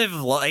like, what if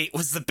Light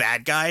was the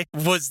bad guy?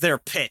 Was their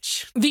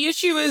pitch. The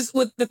issue is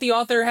that the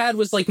author had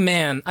was like,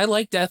 man, I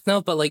like Death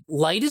Note, but like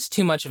Light is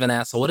too much of an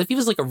asshole. What if he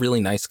was like a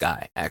really nice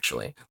guy,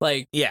 actually?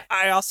 Like, yeah.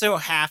 I also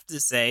have to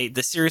say,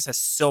 the series has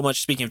so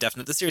much, speaking of Death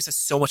Note, the series has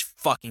so much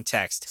fucking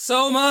text.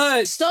 So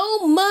much.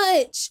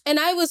 And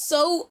I was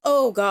so,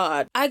 oh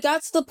God. I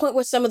got to the point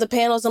where some of the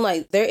panels, I'm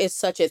like, there is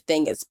such a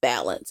thing as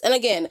balance. And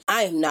again,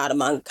 I am not a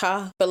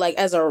mangaka, but like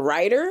as a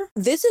writer,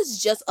 this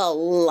is just a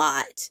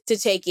lot to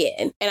take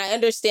in. And I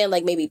understand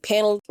like maybe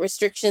panel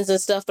restrictions and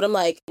stuff, but I'm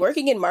like,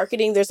 working in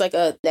marketing, there's like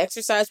an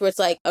exercise where it's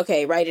like,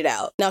 okay, write it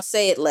out. Now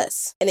say it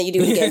less. And then you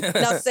do it again.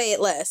 Now say it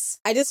less.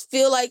 I just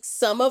feel like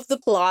some of the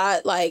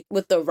plot, like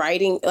with the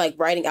writing, like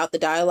writing out the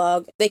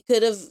dialogue, they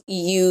could have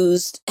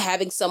used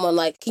having someone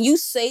like, can you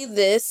say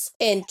this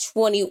in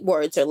 20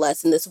 words or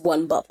less in this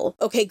one bubble?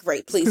 Okay,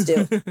 great. Please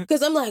do.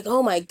 Because I'm like,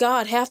 oh my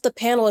God, half the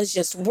panel is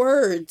just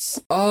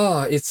words.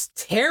 Oh, it's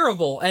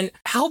terrible. And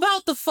how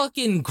about the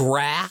fucking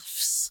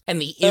graphs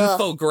and the Ugh.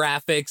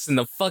 infographics and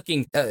the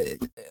fucking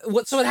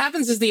what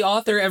happens is the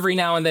author every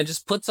now and then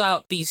just puts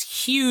out these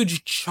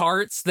huge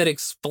charts that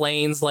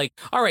explains like,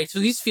 all right, so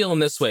he's feeling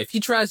this way. If he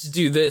tries to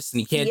do this and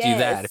he can't do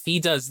that, if he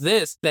does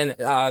this, then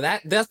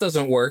that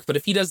doesn't work. But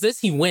if he does this,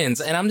 he wins.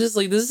 And I'm just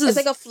like, it's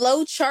like a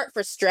flow chart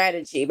for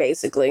strategy,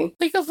 basically.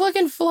 Like a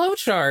fucking flow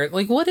chart.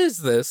 Like, what is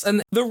this?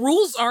 And the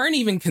rules aren't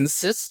even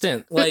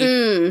consistent. Like,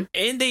 Mm-mm.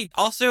 And they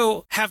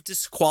also have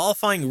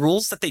disqualifying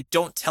rules that they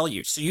don't tell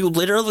you. So you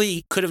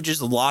literally could have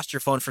just lost your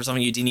phone for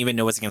something you didn't even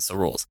know was against the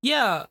rules.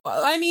 yeah.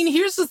 I mean,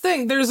 here's the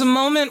thing. There's a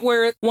moment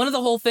where one of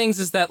the whole things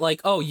is that,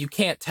 like, oh, you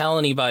can't tell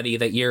anybody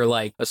that you're,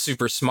 like, a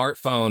super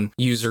smartphone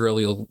user or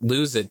you'll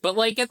lose it. But,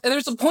 like,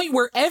 there's a point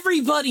where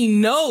everybody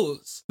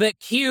knows that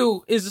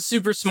Q is a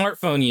super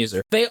smartphone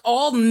user. They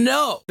all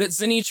know that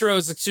Zenichiro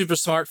is a super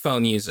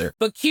smartphone user.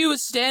 But Q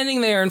is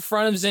standing there in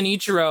front of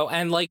Zenichiro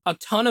and, like, a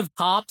ton of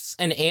cops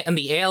and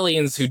the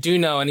aliens who do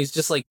know, and he's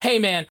just like, hey,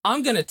 man,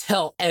 I'm gonna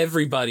tell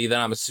everybody that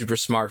I'm a super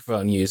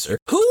smartphone user.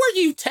 Who are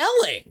you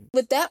telling?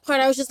 With that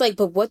part, I was just like,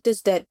 but what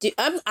does that do?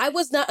 I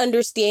was not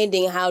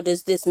understanding how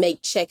does this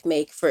make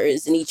checkmate for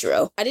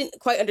Zenichiro. I didn't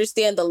quite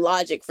understand the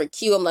logic for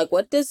Q. I'm like,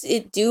 what does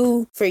it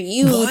do for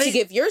you to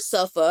give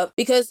yourself up?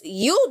 Because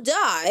you'll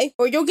die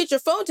or you'll get your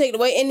phone taken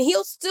away and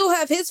he'll still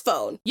have his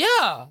phone.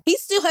 Yeah. He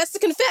still has to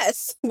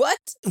confess. What?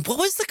 What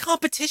was the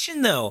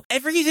competition, though?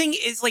 Everything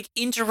is, like,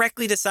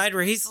 indirectly decided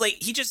where he's, like,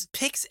 he just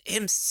picks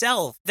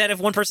himself that if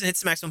one person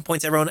hits the maximum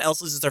points, everyone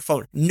else loses their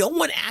phone. No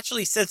one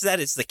actually says that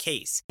is the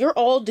case. You're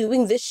all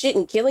doing this shit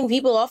and killing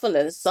people off on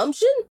an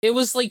assumption? It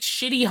was like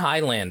shitty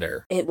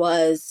Highlander. It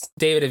was.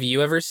 David, have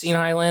you ever seen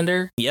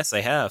Highlander? Yes,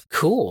 I have.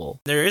 Cool.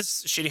 There is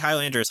shitty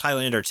Highlander's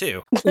Highlander,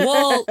 too.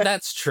 Well,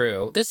 that's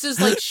true. This is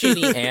like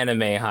shitty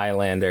anime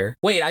Highlander.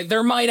 Wait,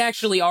 there might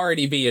actually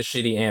already be a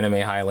shitty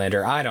anime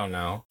Highlander. I don't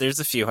know. There's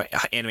a few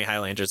anime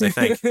Highlanders, I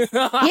think.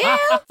 Yeah.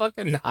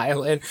 Fucking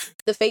Highlander.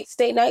 The Fate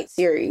Stay Night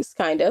series,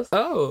 kind of.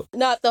 Oh.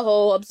 Not the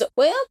whole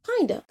well,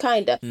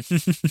 kind of.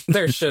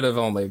 There should have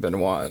only been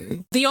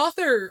one. The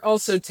author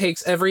also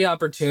takes every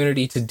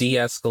opportunity to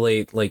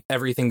de-escalate like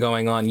everything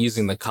going on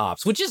using the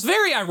cops, which is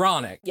very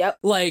ironic. Yep.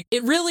 Like,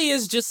 it really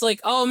is just like,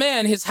 oh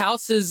man, his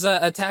house is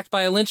attacked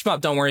by a lynch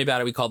mob. Don't worry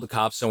about it. We called the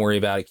cops. Don't worry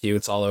about it, Q.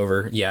 It's all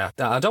over. Yeah.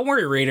 Don't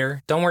worry,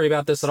 reader. Don't worry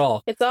about this at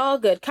all. It's all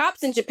good.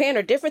 Cops in Japan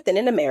are different than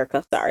in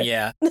America. Sorry.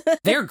 Yeah.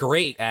 They're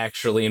great,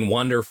 actually, and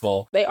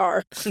wonderful. They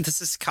are.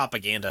 This is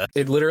propaganda.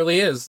 It literally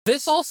is.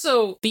 This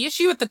also, the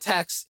issue with the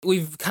text,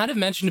 we've kind of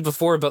mentioned it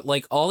before, but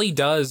like all he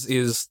does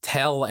is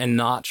tell and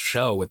not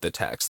show with the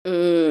text.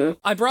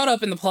 I brought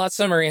up in the plot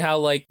summary how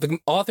like the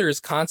author is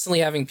constantly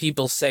having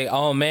people say,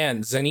 oh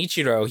man,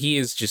 Zenichiro, he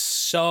is just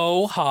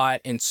so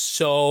hot and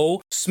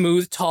so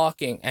smooth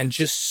talking and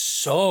just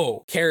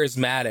so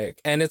charismatic.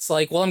 And it's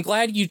like, well, I'm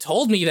glad you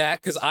told me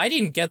that because I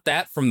didn't get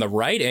that from the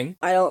writing.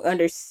 I don't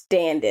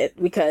understand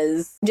it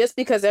because just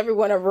because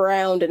everyone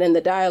around and in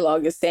the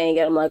dialogue is saying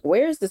it, I'm like,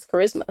 where's this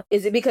charisma?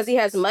 Is it because he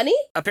has money?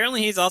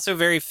 Apparently, he's also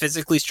very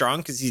physically strong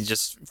because he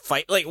just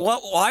fight. Like,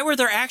 why were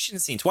there action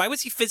scenes? Why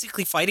was he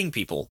physically fighting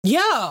people?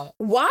 Yeah.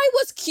 Why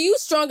was Q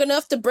strong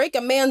enough to break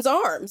a man's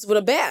arms with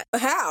a bat?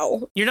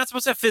 How? You're not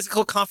supposed to have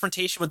physical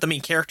confrontation with the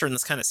main character in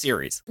this kind of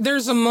series.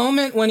 There's a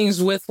moment when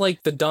he's with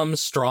like the dumb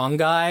strong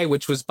guy,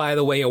 which was, by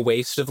the way, a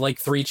waste of like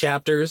 3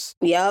 chapters.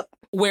 Yep.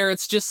 Where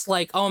it's just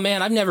like, oh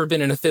man, I've never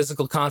been in a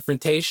physical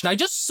confrontation. I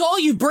just saw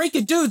you break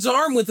a dude's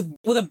arm with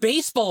a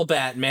baseball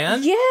bat,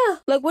 man. Yeah.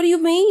 Like, what do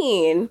you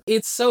mean?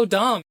 It's so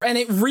dumb. And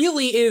it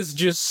really is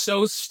just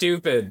so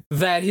stupid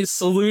that his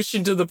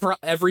solution to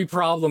every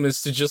problem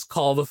is to just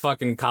call the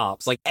fucking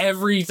cops. Like,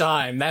 every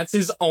time. That's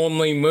his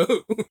only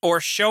move. Or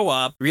show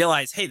up,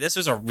 realize, hey, this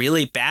was a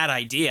really bad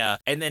idea,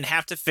 and then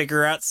have to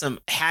figure out some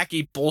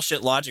hacky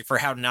bullshit logic for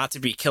how not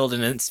to be killed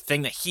in a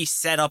thing that he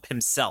set up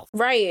himself.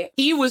 Right.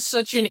 He was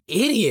such an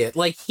idiot.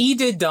 Like, he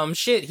did dumb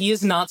shit. He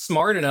is not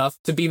smart enough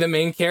to be the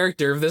main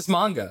character of this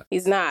manga.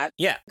 He's not.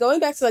 Yeah. Going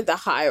back to like the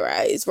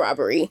high-rise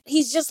robbery,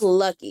 he's just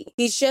lucky.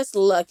 He's just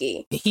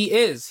lucky. He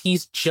is.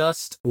 He's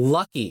just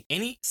lucky.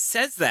 And he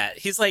says that.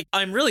 He's like,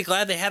 I'm really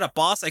glad they had a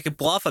boss I could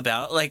bluff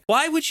about. Like,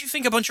 why would you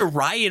think a bunch of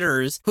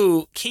rioters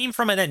who came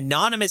from an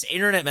anonymous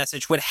internet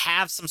message would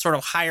have some sort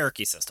of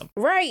hierarchy system?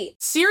 Right.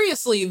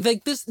 Seriously,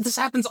 like this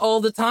happens all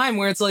the time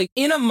where it's like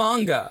in a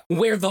manga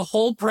where the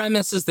whole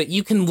premise is that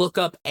you can look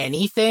up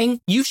anything,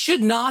 you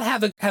should not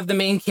have the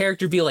main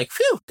character be like,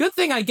 phew, good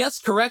thing I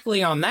guessed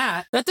correctly on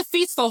that. That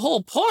defeats the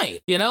whole point.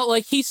 You know,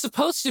 like he's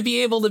supposed to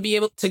be able to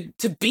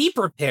be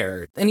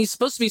prepared. And he's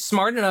supposed to be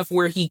smart enough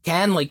where he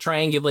can like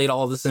triangulate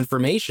all this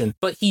information,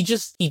 but he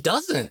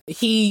doesn't.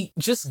 He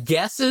just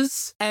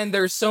guesses. And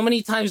there's so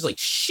many times like,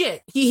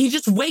 shit, he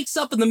just wakes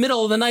up in the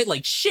middle of the night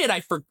like, shit,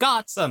 I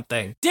forgot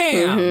something.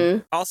 Damn. Mm-hmm.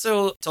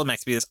 Also, told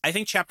Max to be this, I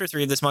think chapter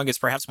 3 of this manga is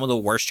perhaps one of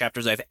the worst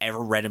chapters I've ever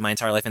read in my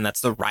entire life, and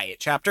that's the riot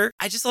chapter.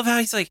 I just love how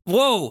he's like,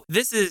 whoa,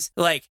 this is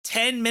like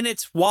 10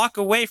 minutes walk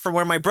away from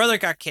where my brother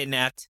got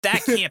kidnapped.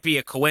 That can't be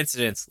a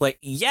coincidence. Like,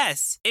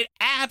 yes, it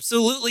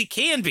absolutely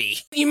can be.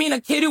 You mean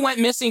a kid who went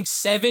missing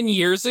 7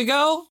 years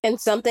ago? And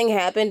something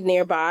happened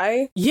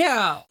nearby.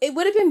 Yeah. It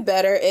would have been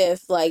better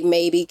if, like,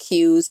 maybe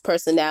Q's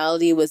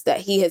personality was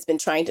that he has been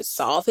trying to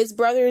solve his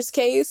brother's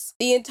case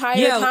the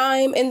entire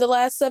time in the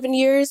last 7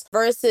 years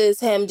versus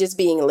him just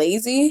being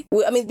lazy.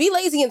 I mean, be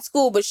lazy in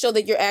school, but show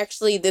that you're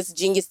actually this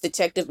genius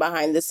detective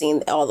behind the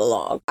scene all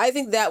along. I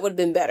think that would have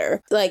been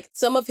better. Like,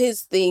 some of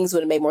his things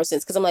would have made more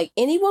sense because I'm like,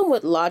 anyone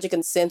with logic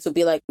and sense would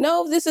be like,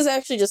 no, this is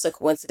actually just a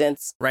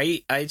coincidence.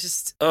 Right?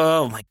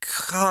 Oh my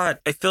God.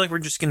 I feel like we're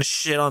just going to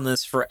shit on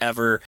this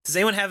forever. Does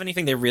anyone have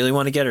anything they really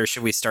want to get, or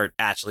should we start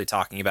actually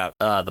talking about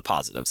the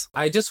positives?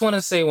 I just want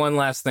to say one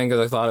last thing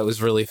because I thought it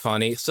was really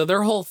funny. So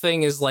their whole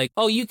thing is like,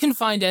 oh, you can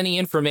find any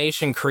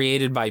information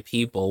created by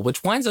people,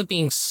 which winds up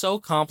being so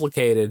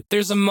complicated.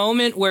 There's a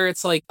moment where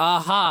it's like,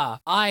 aha,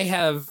 I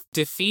have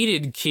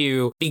defeated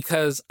Q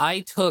because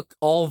I took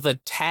all the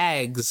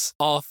tags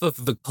off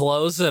of the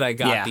clothes that I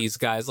got these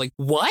guys. Like,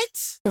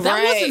 what?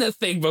 That wasn't a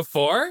thing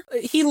before.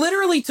 He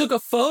literally took a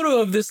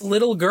photo of this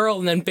little girl,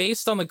 and then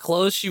based on the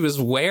clothes she was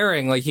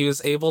wearing, like, he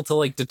was able to,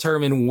 like,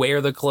 determine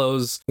where the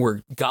clothes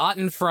were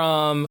gotten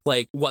from,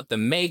 like, what the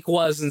make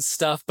was and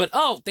stuff. But,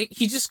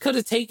 he just could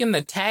have taken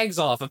the tags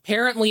off.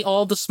 Apparently,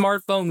 all the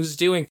smartphone was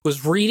doing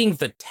was reading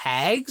the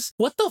tags?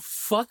 What the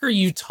fuck are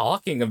you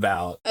talking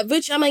about?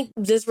 Which I'm like,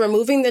 does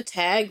removing the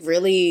tag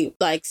really,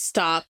 like,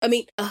 stop? I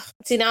mean,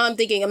 see, now I'm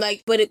thinking, I'm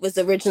like, but it was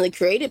originally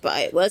created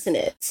by it, wasn't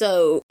it?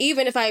 So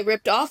even if I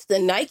ripped off the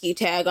Nike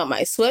tag on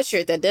my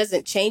sweatshirt, that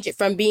doesn't change it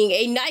from being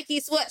a Nike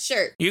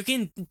sweatshirt. You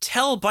can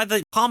tell by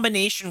the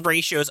combination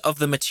ratios of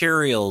the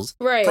materials.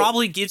 Right.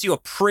 Probably gives you a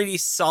pretty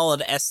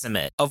solid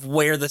estimate of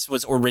where this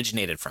was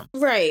originated from.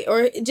 Right.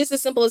 Or just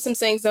as simple as him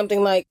saying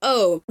something like,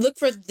 oh, look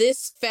for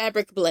this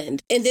fabric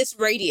blend in this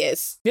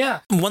radius. Yeah.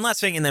 One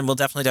last thing, and then we'll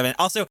definitely dive in.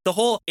 Also,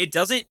 it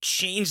doesn't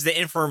change the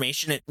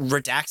information. It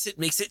redacts it,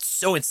 makes it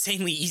so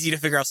insanely easy to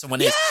figure out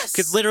someone is.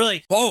 Because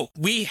literally,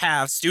 we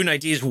have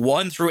student IDs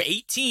 1 through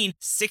 18.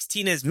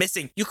 16 is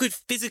missing. You could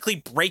physically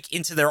break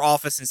into their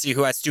office and see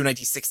who has student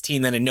ID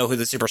 16 then and know who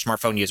the super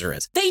smartphone user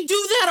is. They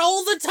do that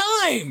all the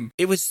time.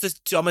 It was the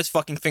dumbest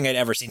fucking thing I'd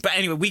ever seen. But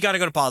anyway, we got to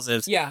go to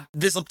positives. Yeah.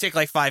 This will take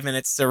like 5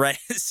 minutes to write.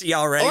 See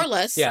y'all ready? Or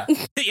less. Yeah.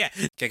 Yeah.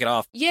 Kick it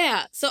off.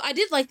 Yeah. So I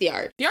did like the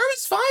art. The art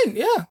is fine.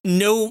 Yeah.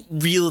 No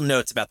real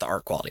notes about the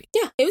art quality.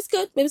 Yeah. It was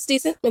good. It was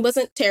decent. It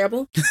wasn't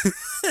terrible.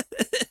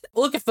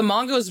 Look, if the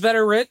manga was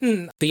better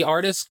written, the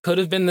artist could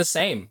have been the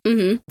same.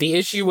 Mm-hmm. The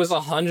issue was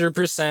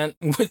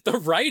 100% with the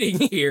writing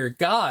here.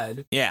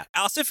 God. Yeah.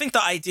 I also think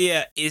the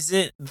idea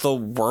isn't the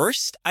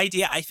worst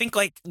idea. I think,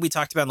 like we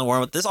talked about in the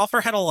war, this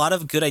author had a lot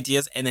of good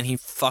ideas and then he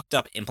fucked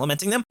up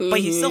implementing them, but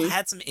he still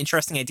had some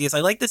interesting ideas.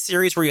 I like the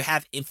series where you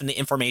have infinite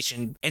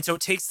information, and so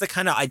it takes the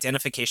kind of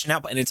identification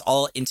out, and it's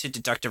all into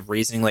deductive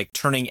reasoning, like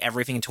turning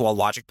everything into a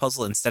logic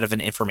puzzle instead of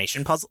an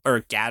information puzzle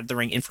or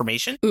gathering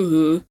information.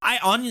 Mm-hmm. I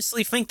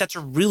honestly think that's a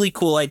really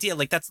cool idea.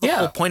 Like, that's the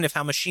whole point of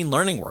how machine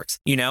learning works,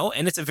 you know?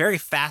 And it's a very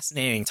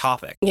fascinating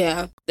topic.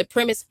 Yeah. The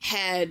premise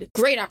had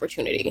great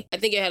opportunity. I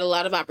think it had a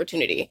lot of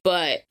opportunity,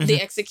 but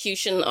the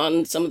execution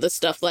on some of the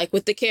stuff, like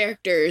with the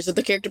characters or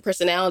the character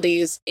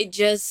personalities, it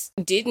just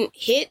didn't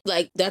hit.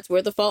 Like, that's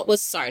where the fault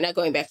was. Sorry, not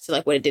going back to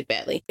like what it did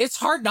badly. It's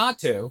hard not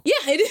to.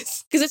 Yeah, it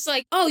is. Because it's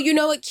like, oh, you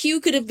know what? Q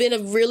could have been a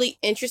really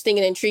interesting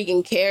and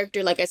intriguing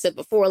character. Like I said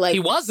before, like he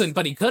wasn't,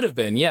 but he could have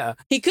been. Yeah,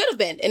 he could have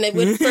been. And it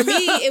would, for me,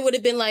 it would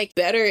have been like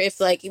better if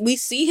like we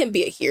see him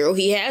be a hero.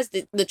 He has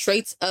the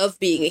traits of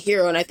being a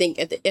hero. And I think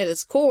at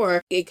his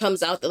core, it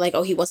comes out that like,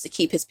 oh, he wants to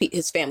keep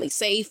his family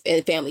safe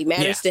and family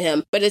matters to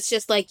him. But it's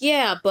just like,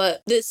 yeah,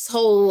 but this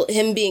whole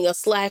him being a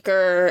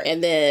slacker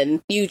and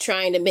then you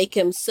trying to make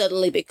him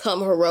suddenly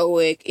become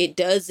heroic, it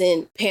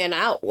doesn't pan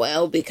out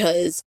well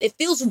because it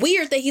feels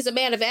weird that he's a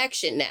man of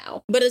action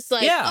now. But it's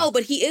like, oh,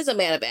 but he is a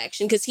man of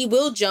action because he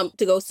will jump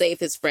to go save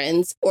his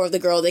friends or the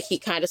girl that he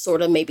kind of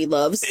sort of maybe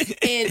loves.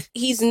 And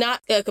he's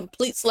not a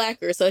complete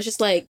slacker. So it's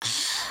just like,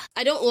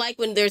 I don't like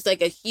when there's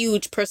like a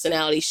huge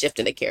personality shift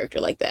in a character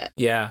like that.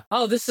 Yeah.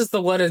 Oh, this is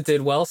the what it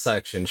did well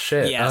section.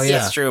 Shit. Yes,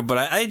 that's true. But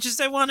I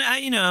want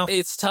to, you know.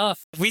 It's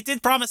tough. We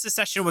did promise this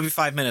session would be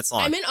 5 minutes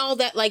long. I meant all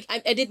that, like,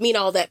 I did mean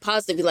all that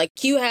positively. Like,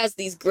 Q has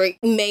these great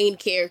main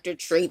character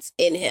traits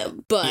in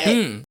him, but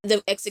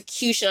the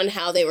execution on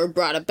how they were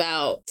brought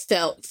about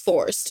felt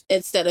forced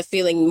instead of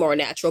feeling more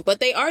natural. But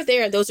they are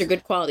there, and those are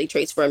good quality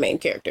traits for a main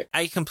character.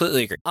 I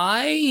completely agree.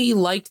 I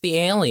liked the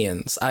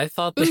aliens. I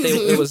thought that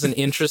it was an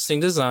interesting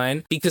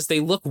design because they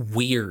look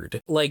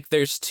weird. Like,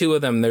 there's two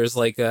of them. There's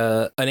like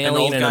an alien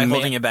old and guy a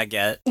holding a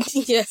baguette.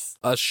 Yes.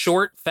 A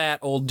short, fat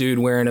old dude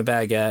wearing a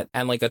baguette,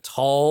 and like a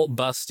tall,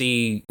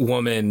 busty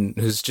woman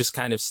who's just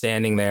kind of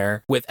standing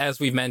there with, as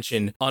we've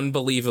mentioned,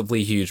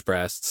 unbelievably huge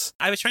breasts.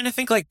 I was trying to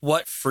think like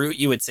what fruit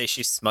you would say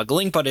she's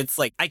smuggling, but it's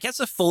like, I guess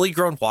a fully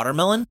grown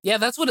watermelon. Yeah,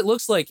 that's what it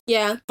looks like.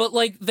 Yeah. But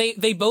like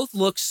they both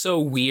look so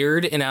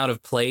weird and out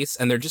of place,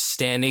 and they're just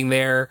standing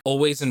there,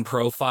 always in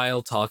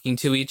profile, talking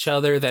to each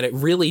other, that it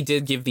really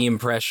did give give the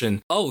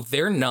impression, oh,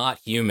 they're not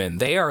human.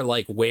 They are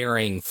like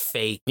wearing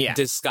fake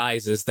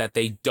disguises that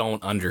they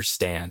don't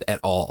understand at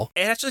all.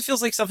 It actually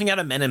feels like something out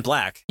of Men in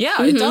Black.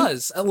 Yeah, it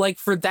does. Like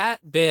for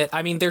that bit,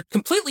 I mean, they're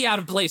completely out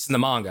of place in the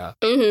manga.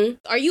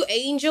 Are you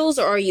angels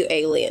or are you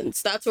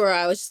aliens? That's where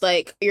I was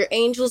like, you're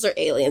angels or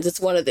aliens. It's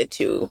one of the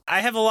two.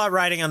 I have a lot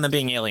riding on them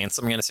being aliens,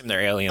 so I'm going to assume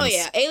they're aliens. Oh,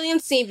 yeah.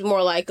 Aliens seemed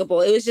more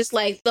likable. It was just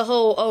like the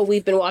whole, oh,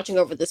 we've been watching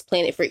over this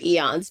planet for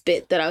eons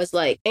bit that I was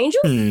like,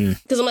 angel?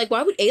 Because I'm like,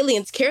 why would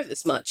aliens care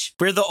this much?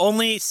 We're the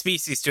only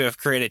species to have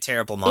created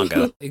terrible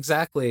manga.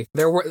 Exactly.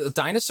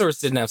 Dinosaurs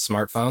didn't have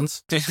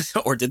smartphones.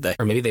 Or did they?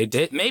 Or maybe they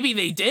did. Maybe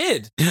they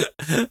did.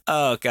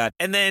 Oh, God.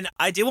 And then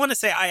I do want to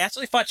say, I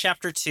actually thought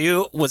chapter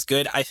 2 was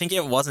good. I think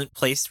it wasn't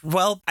placed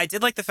well. I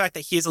did like the fact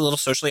that he is a little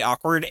socially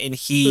awkward and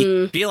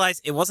he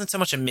realized it wasn't so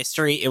much a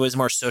mystery. It was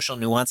more social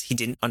nuance he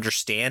didn't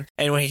understand.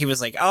 And when he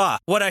was like,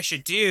 what I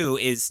should do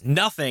is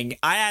nothing,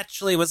 I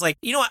actually was like,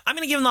 you know what? I'm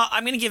going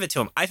to give it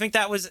to him. I think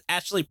that was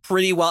actually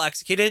pretty well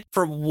executed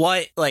for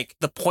what like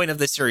the point of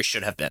this series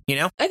should have been, you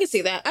know? I can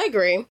see that. I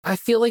agree. I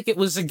feel like it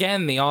was,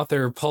 again, the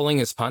author pulling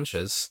his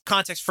punches.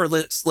 Context for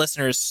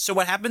listeners. So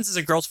what happens is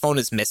a girl's phone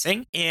is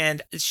missing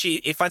and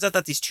it finds out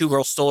that these two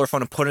girls stole her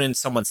phone and put it in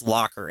someone's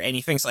locker. And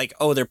he thinks like,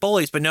 oh, they're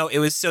bullies. But no, it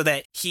was so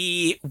that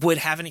he would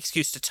have an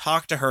excuse to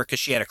talk to her because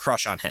she had a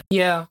crush on him.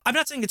 Yeah. I'm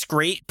not saying it's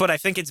great, but I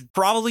think it's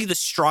probably the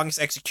strongest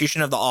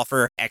execution of the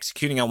author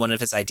executing on one of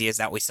his ideas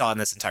that we saw in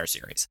this entire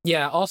series.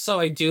 Yeah. Also,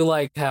 I do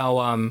like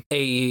how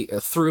a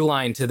through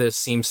line to this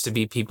seems to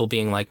be people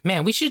being like,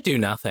 man, we should do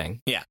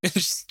nothing. Yeah.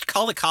 Just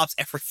call the cops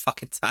every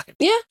fucking time.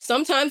 Yeah.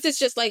 Sometimes it's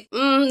just like,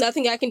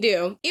 nothing I can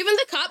do. Even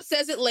the cop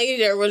says it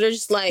later where they're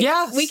just like,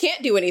 we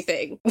can't do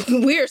anything.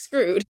 We're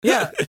screwed.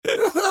 Yeah.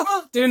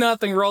 Do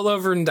nothing, roll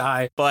over and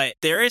die. But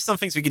there is some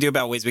things we could do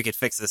about ways we could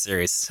fix this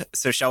series.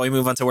 So shall we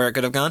move on to where it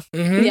could have gone?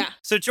 Yeah.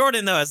 So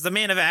Jordan, though, as the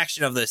man of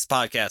action of this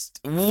podcast,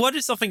 what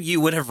is something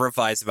you would have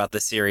revised about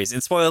this series?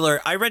 And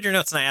spoiler, I read your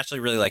notes and I actually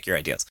really like your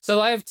ideas.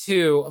 So I have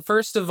two.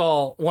 First of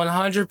all,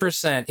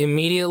 100%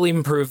 immediately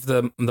improve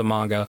the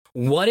manga.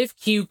 What if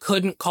Q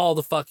couldn't call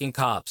the fucking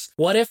cops?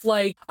 What if,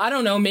 like, I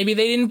don't know, maybe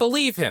they didn't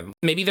believe him.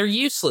 Maybe they're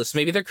useless.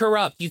 Maybe they're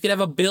corrupt. You could have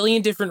a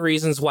billion different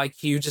reasons why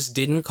Q just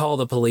didn't call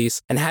the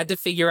police and had to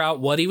figure out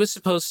what he was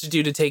supposed to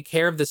do to take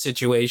care of the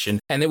situation.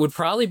 And it would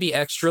probably be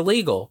extra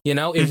legal. You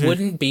know, it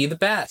wouldn't be the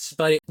best,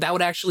 but that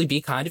would actually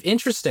be kind of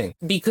interesting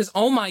because,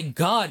 oh my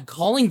God,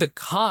 calling the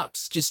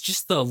cops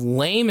just the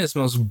lamest,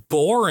 most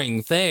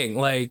boring thing.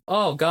 Like,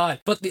 oh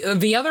God. But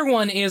the other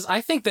one is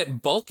I think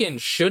that Bulkin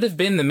should have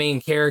been the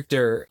main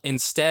character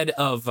instead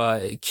of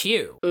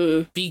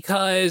Q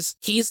because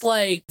he's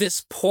like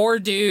this poor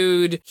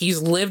dude.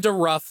 He's lived a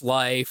rough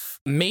life.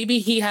 Maybe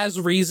he has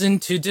reason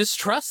to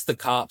distrust the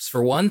cops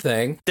for one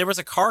thing. There was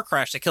a car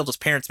crash that killed his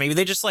parents. Maybe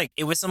they just like,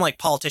 it was some like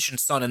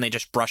politician's son and they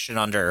just brushed it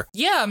under.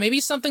 Yeah, maybe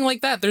something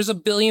like that. There's a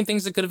billion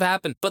things that could have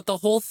happened. But the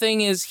whole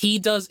thing is he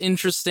does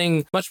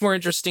much more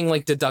interesting,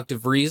 like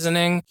deductive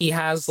reasoning. He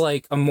has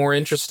like a more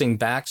interesting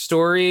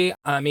backstory.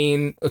 I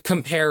mean,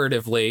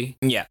 comparatively.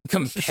 Yeah.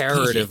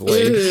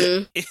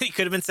 Comparatively. He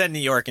could have been said in New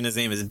York and his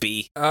name is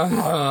B. All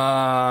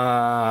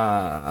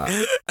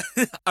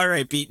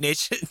right, Beat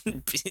Nation.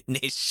 Beat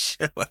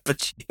Nation, what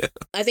about you?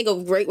 I think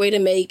a great way to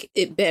make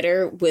it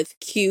better with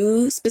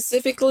Q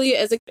specifically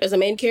as a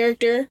main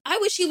character. I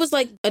wish he was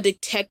like a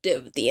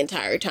detective the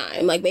entire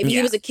time. Like maybe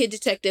he was a kid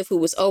detective who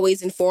was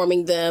always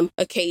informing them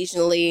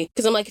occasionally.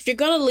 Because I'm like, if you're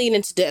going to lean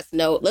into Death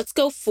Note, let's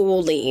go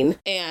full lean.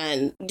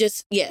 And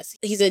just, yes,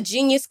 he's a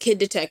genius kid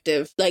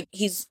detective. Like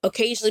he's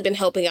occasionally been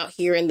helping out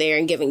here and there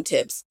and giving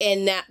tips.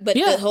 And that, but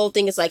the whole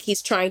thing is like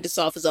he's trying to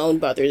solve his own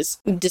brother's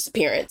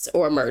disappearance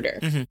or murder.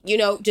 You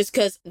know, just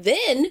because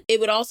then it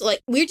would also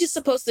like, we're just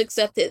supposed to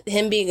accept that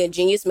him being a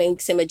genius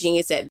makes him a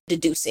genius at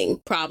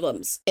deducing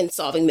problems and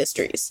solving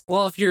mysteries.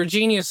 Well, if you're a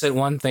genius at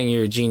one thing,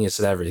 you're a genius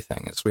at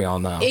everything, as we all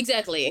know.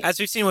 Exactly. As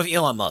we've seen with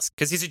Elon Musk,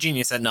 because he's a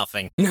genius at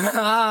nothing.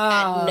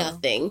 At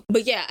nothing.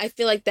 But yeah, I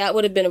feel like that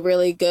would have been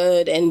really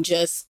good and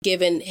just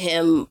given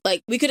him,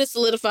 like, we could have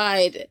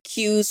solidified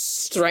Q's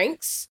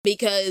strengths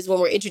because when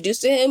we're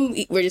introduced to him,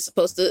 we're just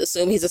supposed to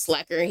assume he's a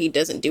slacker and he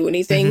doesn't do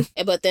anything.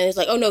 But then it's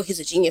like, oh no, he's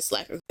a genius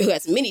slacker who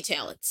has many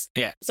talents.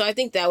 Yeah. So I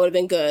think that would have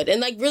been good.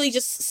 And like really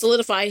just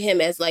solidify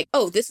him as like,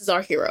 oh, this is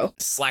our hero.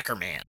 Slacker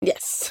man.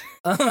 Yes.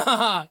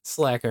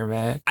 Slacker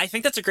man. I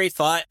think that's a great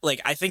thought.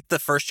 Like, I think the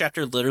first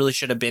chapter literally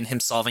should have been him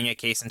solving a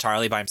case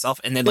entirely by himself.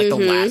 And then like the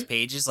last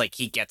page is like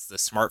he gets the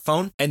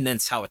smartphone and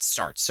that's how it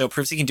starts. So it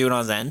proves he can do it on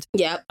his end.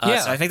 Yep. So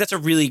I think that's a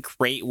really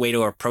great way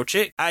to approach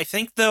it. I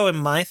think though, in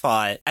my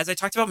thought, as I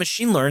talked about,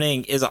 machine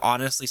learning is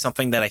honestly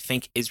something that I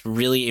think is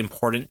really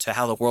important to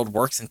how the world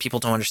works and people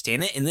don't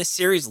understand it. And this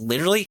series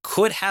literally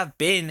could have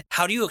been,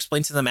 how do you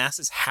explain to the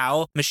masses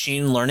how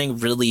machine learning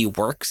really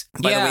works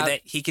by the way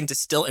that he can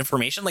distill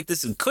information? Like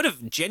this could have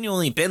have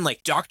genuinely been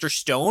like Dr.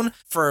 Stone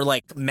for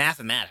like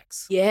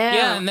mathematics.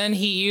 Yeah, and then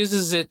he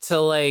uses it to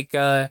like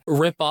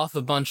rip off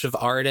a bunch of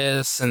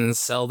artists and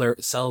sell their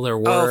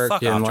work.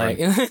 Fuck and off, like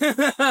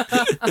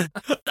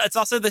It's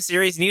also the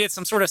series needed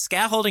some sort of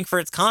scaffolding for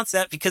its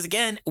concept because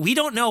again, we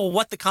don't know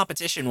what the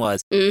competition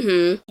was.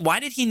 Mm-hmm. Why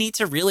did he need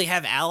to really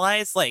have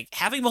allies? Like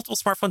having multiple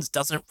smartphones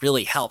doesn't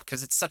really help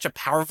because it's such a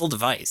powerful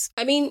device.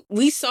 I mean,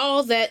 we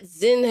saw that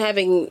Zen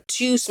having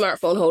 2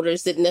 smartphone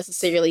holders didn't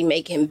necessarily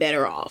make him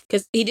better off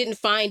because he didn't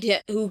find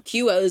who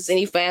Q was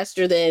any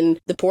faster than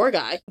the poor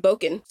guy,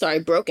 Broken.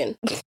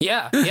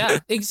 yeah,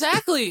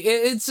 exactly.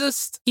 It's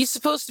just, he's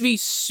supposed to be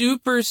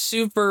super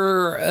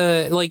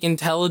like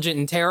intelligent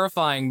and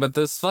terrifying, but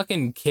this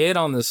fucking kid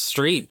on the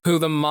street who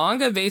the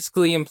manga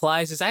basically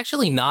implies is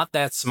actually not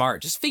that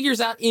smart just figures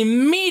out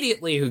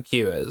immediately who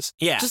Q is.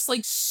 Yeah. Just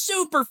like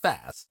super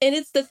fast. And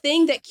it's the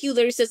thing that Q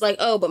literally says like,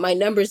 oh, but my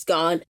number's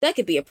gone. That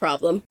could be a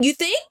problem. You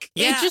think?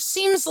 Yeah. It just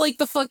seems like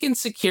the fucking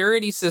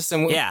security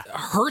system Yeah.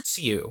 hurts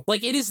you.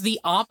 Like it is the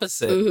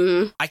opposite.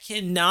 Mm-hmm. I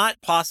cannot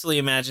possibly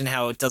imagine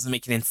how it doesn't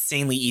make it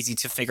insanely easy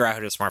to figure out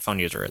who a smartphone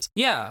user is.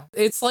 Yeah,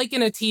 it's like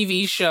in a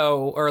TV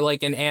show or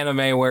like an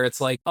anime where it's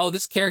like, oh,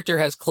 this character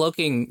has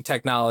cloaking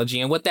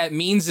technology. And what that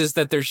means is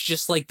that there's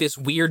just like this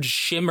weird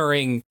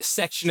shimmering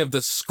section of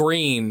the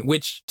screen,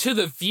 which to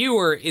the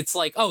viewer, it's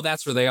like, oh,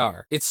 that's where they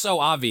are. It's so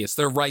obvious.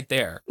 They're right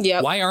there.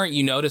 Yep. Why aren't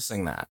you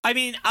noticing that? I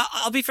mean,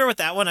 I'll be fair with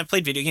that one. I've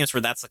played video games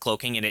where that's the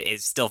cloaking and it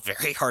is still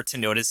very hard to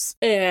notice.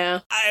 Yeah.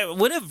 I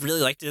would have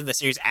really liked the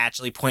series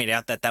actually point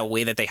out that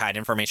way that they hide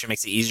information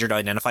makes it easier to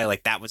identify,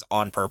 like that was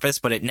on purpose,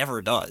 but it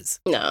never does.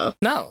 No.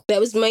 No. That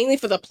was mainly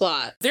for the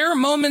plot. There are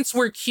moments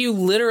where Q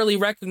literally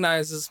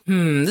recognizes,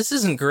 this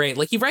isn't great.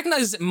 Like he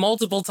recognizes it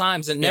multiple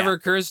times. It never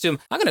occurs to him,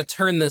 I'm going to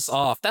turn this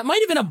off. That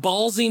might have been a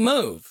ballsy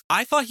move.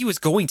 I thought he was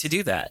going to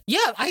do that.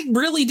 Yeah, I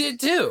really did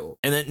too.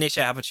 And then,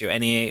 Nisha, how about you?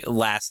 Any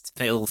last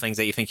little things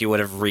that you think you would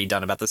have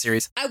redone about the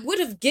series? I would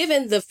have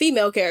given the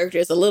female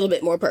characters a little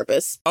bit more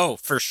purpose. Oh,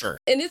 for sure.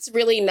 And it's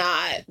really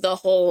not the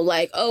whole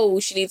like, oh,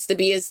 she needs to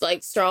be as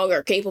like strong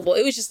or capable.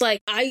 It was just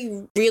like,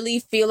 I really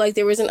feel like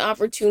there was an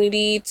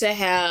opportunity to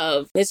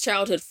have his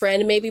childhood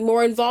friend maybe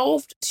more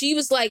involved. She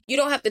was like, you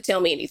don't have to tell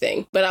me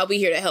anything, but I'll be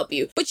here to help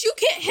you. But you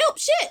can't help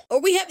shit,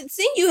 or we haven't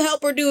seen you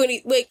help or do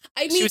anything. Like,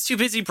 I mean, she was too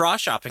busy bra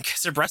shopping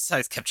because her breast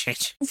size kept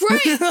changing.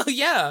 right.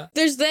 Yeah.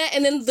 There's that,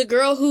 and then the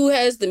girl who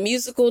has the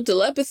musical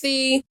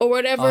telepathy or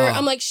whatever.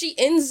 I'm like, she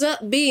ends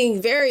up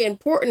being very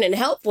important and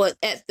helpful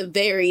at the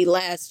very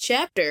last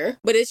chapter.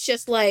 But it's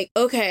just like,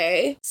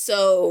 okay,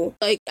 so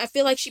like, I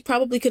feel like she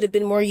probably could have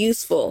been more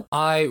useful.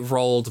 I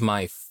rolled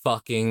my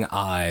fucking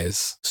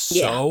eyes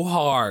so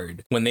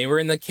hard when they were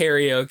in the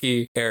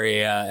karaoke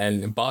area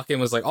and Bakken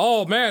was like,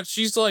 oh man,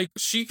 she's like,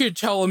 she could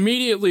tell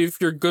immediately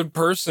if you're a good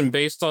person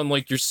based on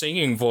like your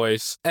singing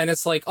voice. And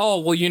it's like, oh,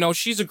 well, you know,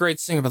 she's a great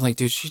singer, but like,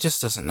 dude, she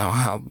just doesn't know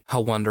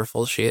how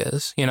wonderful she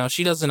is. You know,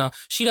 she doesn't know.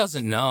 She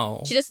doesn't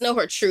know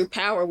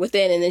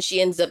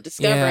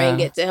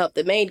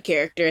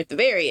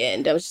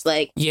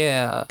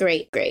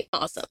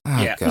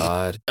Oh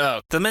God.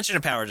 Oh, the mention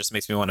of power just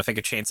makes me want to think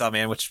of Chainsaw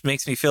Man, which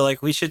makes me feel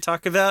like we should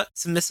talk about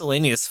some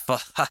miscellaneous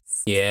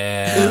thoughts.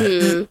 Yeah.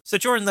 Mm-hmm. So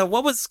Jordan, though,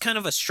 what was kind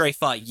of a stray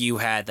thought you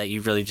had that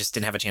you really just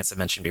didn't have a chance to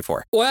mention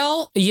before?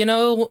 Well, you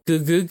know, goo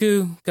goo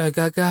goo, ga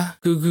ga ga,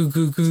 goo goo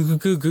goo goo goo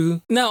goo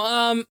goo.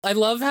 No, I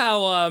love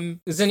how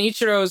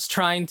Zenichiro is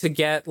trying to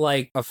get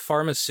like a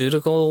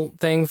pharmaceutical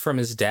thing from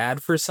his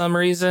dad for some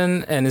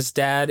reason, and his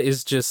dad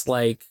is just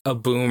like a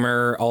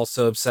boomer,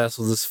 also obsessed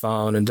with his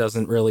phone and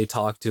doesn't really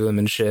talk to him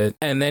and shit.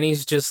 And then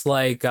he's just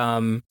like,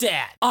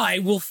 Dad, I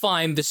will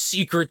find the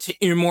secret to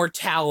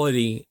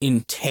immortality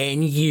in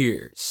 10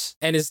 years.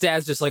 And his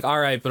dad's just like, all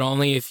right, but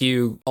only if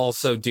you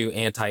also do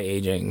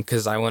anti-aging,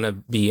 because I want to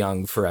be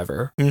young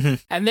forever. Mm-hmm.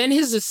 And then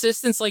his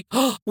assistant's like,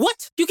 oh,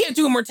 what? You can't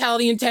do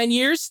immortality in 10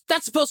 years?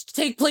 That's supposed to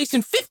take place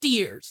in 50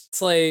 years.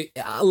 It's like,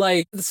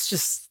 it's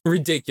just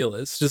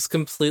ridiculous. Just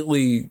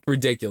completely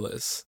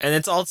ridiculous. And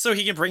it's also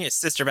he can bring his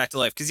sister back to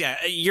life, because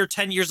you're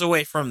 10 years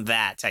away from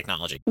that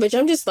technology. Which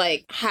I'm just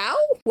like, how?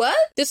 What?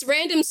 This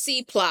random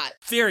C plot.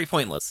 Very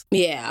pointless.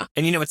 Yeah.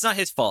 And you know, it's not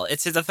his fault.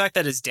 It's the fact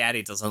that his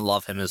daddy doesn't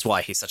love him is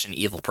why he's such an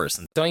evil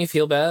person. Don't you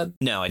feel bad?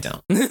 No, I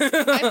don't.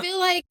 I feel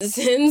like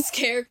Zen's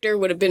character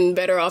would have been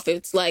better off if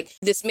it's like,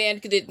 this man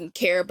didn't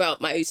care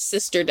about my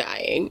sister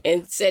dying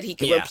and said he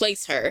could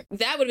replace her.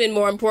 That would have been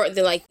more important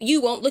than like,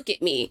 you won't look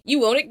at me. You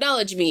won't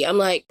acknowledge me. I'm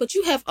like, but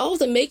you have all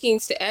the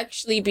makings to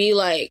actually be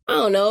like, I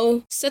don't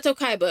know, Seto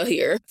Kaiba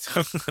here.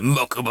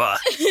 Mokuba.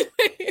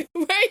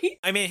 Right?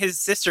 I mean, his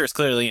sister is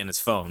clearly in his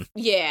phone.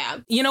 Yeah.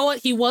 You know what?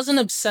 He wasn't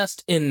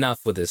obsessed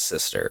enough with his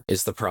sister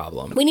is the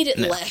problem. We needed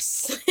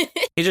less.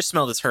 He just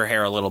smelled her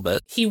hair a little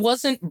bit. He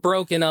wasn't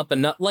broken up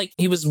enough. Like,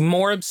 he was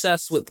more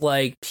obsessed with,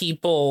 like,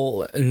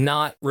 people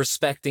not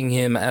respecting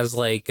him as,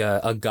 like,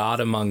 a god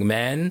among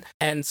men.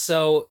 And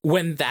so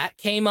when that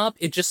came up,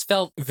 it just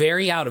felt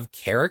very out of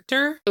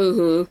character.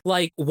 Mm-hmm.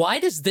 Like, why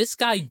does this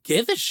guy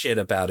give a shit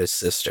about his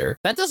sister?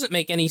 That doesn't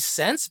make any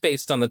sense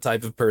based on the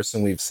type of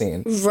person we've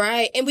seen.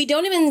 Right. And we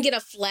don't even get a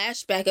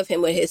flashback of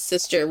him with his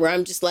sister where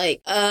I'm just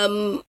like,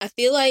 I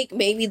feel like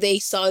maybe they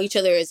saw each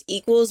other as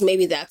equals.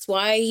 Maybe that's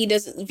why he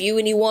doesn't view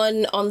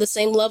anyone on the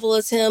same level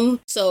as him.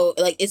 So,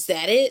 like, is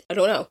that it? I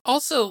don't know.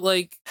 Also,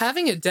 like,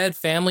 having a dead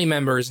family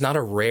member is not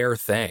a rare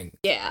thing.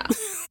 Yeah.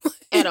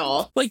 At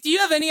all. Like, do you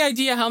have any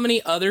idea how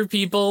many other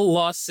people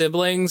lost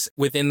siblings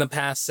within the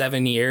past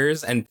 7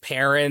 years and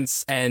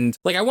parents? And,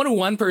 like, I wanted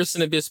one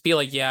person to just be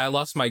like, yeah, I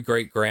lost my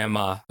great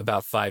grandma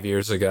about 5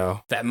 years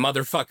ago. That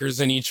motherfucker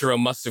Zenichiro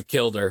must have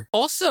killed her.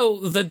 Also,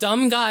 the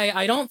dumb guy,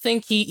 I don't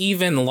think he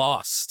even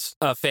lost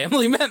a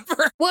family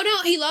member. Well,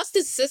 no, he lost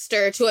his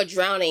sister to a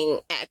drowning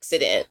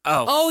accident.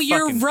 Oh,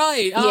 you're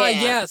right. Ah,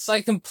 Yeah. yes,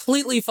 I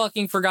completely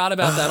fucking forgot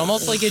about that.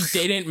 Almost like it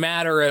didn't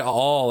matter at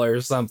all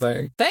or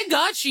something. Thank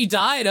God she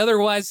died.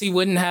 Otherwise, he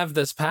wouldn't have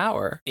this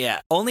power.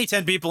 Yeah, only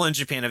 10 people in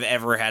Japan have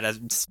ever had a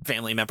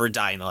family member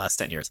die in the last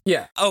 10 years.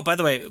 Yeah. Oh, by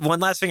the way, one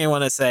last thing I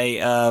want to say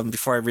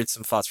before I read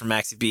some thoughts from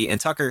Maxie B and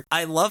Tucker.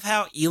 I love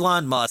how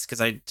Elon Musk,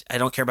 because I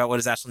don't care about what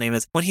his actual name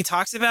is, when he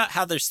talks about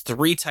how there's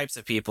 3 types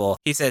of people,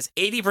 he says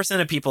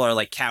 80% of people are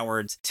like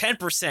cowards,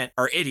 10%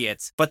 are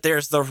idiots, but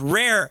there's the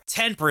rare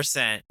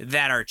 10%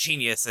 that are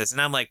geniuses. And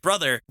I'm like,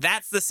 brother,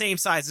 that's the same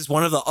size as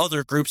one of the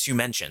other groups you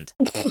mentioned.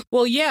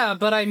 Well, yeah,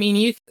 but I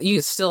mean,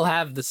 you still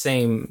have the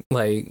same,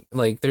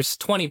 like there's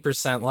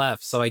 20%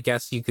 left, so I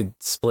guess you could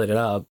split it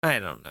up. I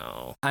don't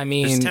know. I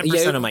mean, there's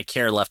 10% of my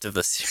care left of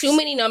this series. Too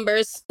many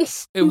numbers.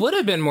 It would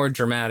have been more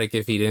dramatic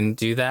if he didn't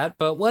do that,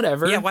 but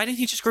whatever. Yeah, why didn't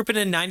he just group it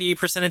in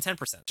 98% and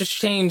 10%? Just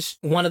change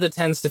one of the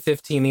 10s to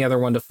 15, the other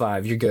one to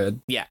 5. You're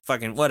good. Yeah,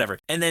 fucking whatever.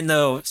 And then,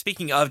 though,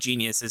 speaking of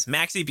geniuses,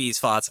 Maxie B's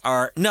thoughts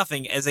are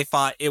nothing, as they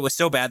thought it was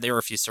so bad they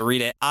refused to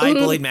read it. I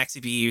bullied Maxie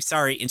B,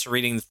 into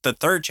reading the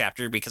 3rd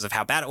chapter because of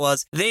how bad it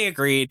was. They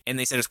agreed, and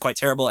they said it was quite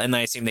terrible, and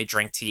I assume they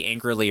drank tea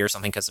angrily or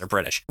something because they're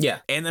British. Yeah.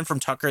 And then from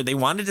Tucker, they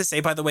wanted to say,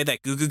 by the way,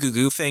 that goo goo goo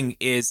goo thing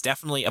is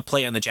definitely a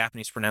play on the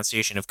Japanese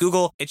pronunciation of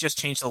Google. It just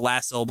changed the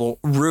last syllable,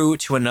 ru,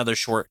 to another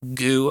short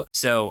goo.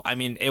 So, I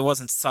mean, it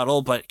wasn't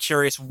subtle, but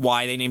curious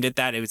why they named it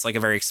that. It was like a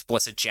very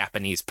explicit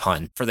Japanese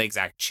pun for the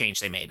exact change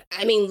they made.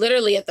 I mean,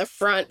 literally at the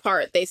front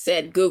part, they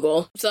said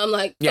Google. So I'm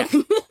like, yeah.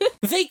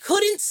 They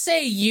couldn't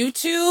say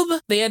YouTube.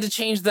 They had to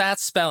change that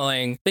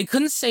spelling. They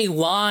couldn't say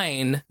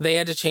line. They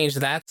had to change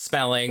that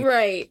spelling.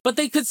 Right. But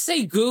they could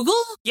say Google?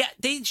 Yeah,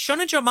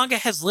 Shonen Jump Manga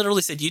has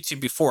literally said YouTube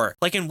before.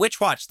 Like in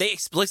Witch Watch, they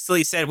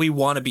explicitly said we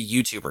want to be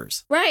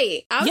YouTubers.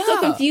 Right. I was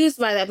so confused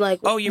by that. I'm like,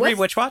 oh, you read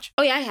Witch Watch?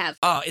 Oh, yeah, I have.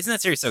 Oh, isn't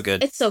that series so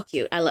good? It's so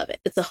cute. I love it.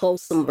 It's a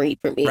wholesome read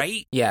for me.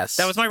 Right? Yes.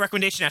 That was my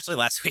recommendation actually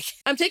last week.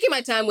 I'm taking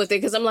my time with it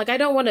because I'm like, I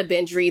don't want to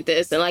binge read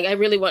this. And like,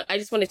 I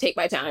just want to take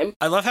my time.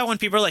 I love how when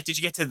people are like, did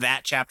you get to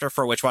that chapter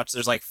for Witch Watch?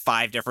 There's like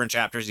 5 different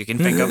chapters you can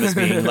think of as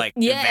being like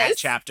that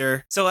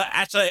chapter. So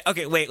actually,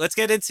 okay, wait, let's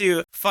get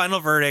into final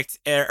verdict.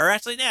 Or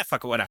actually,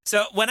 fuck it, whatever.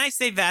 So when I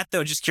say that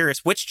though, just curious,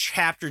 which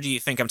chapter do you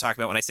think I'm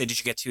talking about when I say, did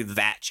you get to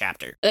that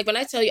chapter? Like when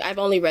I tell you, I've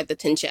only read the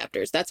 10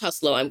 chapters. That's how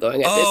slow I'm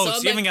going at this. Oh,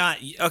 so you haven't got,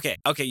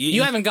 okay.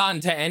 You haven't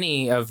gotten to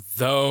any of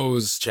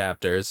those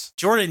chapters.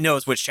 Jordan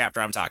knows which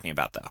chapter I'm talking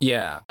about though.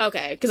 Yeah.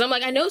 Okay, because I'm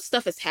like, I know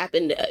stuff has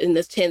happened in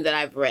this 10 that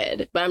I've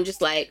read, but I'm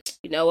just like,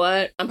 you know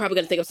what? I'm probably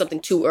going to think of something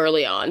too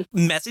early on.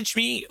 Message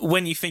me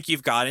when you think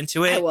you've got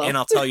into it, and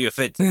I'll tell you if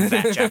it's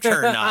that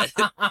chapter or not.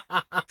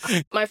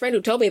 My friend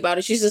who told me about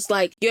it, she's just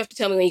like, you have to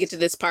tell me when you get to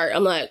this part.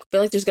 I'm like, I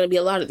feel like there's going to be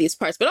a lot of these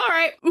parts, but all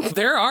right.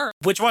 There are.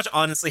 Witch Watch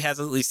honestly has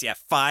at least,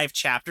 5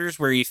 chapters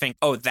where you think,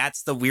 oh,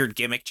 that's the weird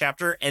gimmick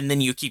chapter, and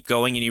then you keep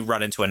going and you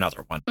run into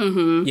another one.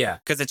 Mm-hmm. Yeah.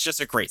 Because it's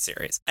just a great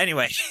series.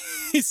 Anyway,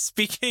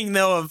 speaking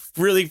though of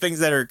really things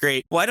that are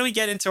great, why don't we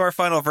get into our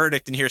final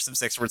verdict and hear some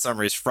 6-word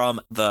summaries from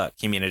the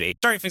community?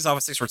 Starting things off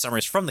with 6-word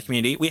summaries from the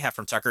community, we have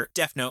from Tucker,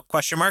 Death Note,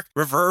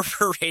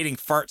 reverberating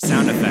fart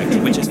sound effect,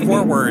 which is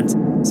 4 words.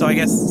 So I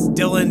guess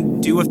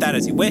Dylan, do with that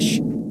as you wish.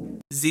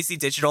 ZC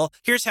Digital,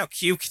 here's how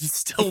Q can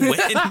still win.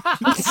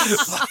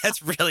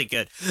 That's really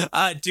good.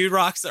 Dude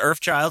Rocks, the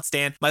Earth Child,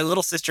 Stan, my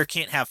little sister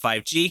can't have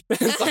 5G.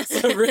 That's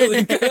also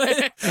really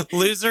good.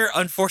 Loser,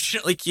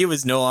 unfortunately Q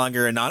is no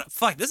longer a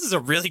Fuck, this is a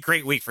really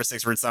great week for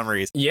 6-word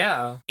summaries.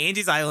 Yeah.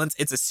 Andy's Islands,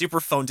 it's a super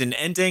phoned in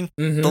ending.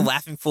 Mm-hmm. The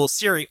Laughing Fool,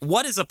 Siri,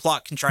 what is a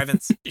plot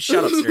contrivance?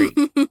 Shut up, Siri.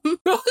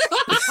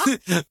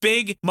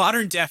 Big,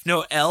 modern Death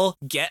Note, L,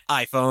 get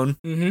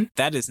iPhone. Mm-hmm.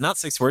 That is not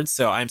 6 words,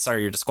 so I'm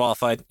sorry you're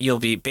disqualified. You'll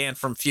be banned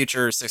from future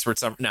your 6-word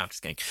summary? No, I'm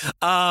just kidding.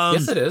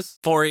 Yes, it is.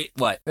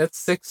 What? That's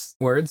 6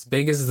 words,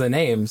 big as the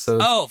name. So.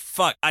 Oh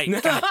fuck!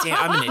 God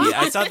damn, I'm an idiot.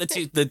 I saw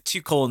the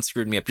two colons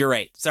screwed me up. You're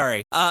right.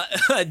 Sorry.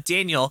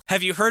 Daniel,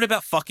 have you heard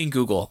about fucking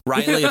Google?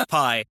 Riley of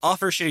Pi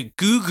offers you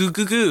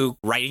goo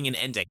writing an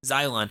ending.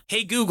 Xylon,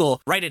 hey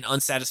Google, write an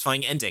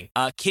unsatisfying ending.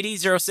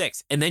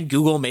 Kitty06, and then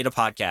Google made a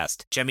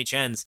podcast. Jemmy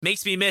Chen's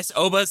makes me miss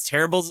Oba's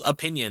terrible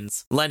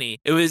opinions. Lenny,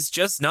 it was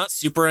just not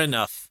super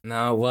enough.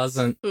 No, it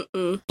wasn't.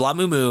 Blah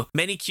moo moo,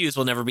 many Q's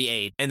will never be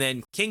A'd. And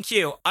then King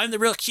Q, I'm the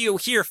real Q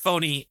here,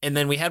 phony. And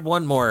then we had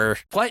one more.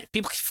 What?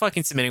 People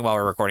fucking submitting while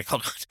we're recording.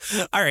 Hold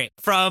on. All right.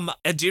 From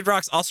Dude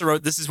Rocks also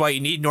wrote, this is why you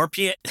need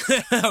NordVPN.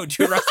 Oh,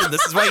 Dude Rocks said,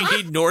 this is why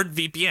you need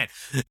NordVPN.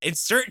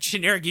 Insert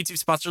generic YouTube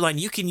sponsor line.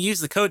 You can use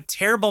the code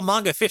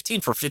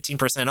TerribleManga15 for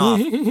 15%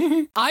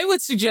 off. I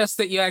would suggest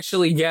that you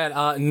actually get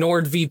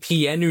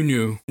NordVPN.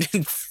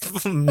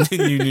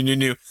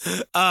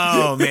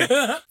 Oh, man.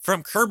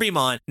 From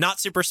Kirbymon, not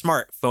super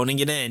smart, phoning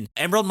it in.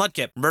 Emerald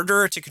Mudkip,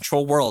 murderer to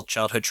control world,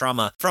 childhood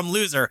trauma. From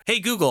Loser, hey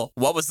Google,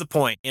 what was the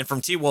point? And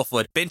from T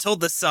Wolfwood, been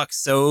told this sucks,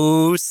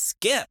 so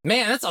skip.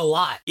 Man, that's a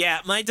lot. Yeah,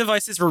 my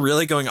devices were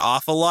really going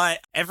off a lot.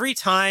 Every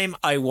time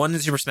I won in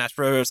Super Smash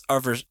Bros.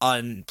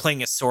 On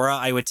playing as Sora,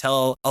 I would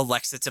tell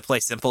Alexa to play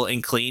simple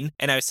and clean.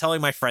 And I was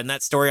telling my friend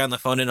that story on the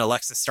phone, and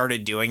Alexa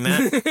started doing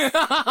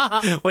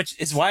that. Which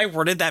is why I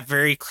worded that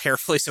very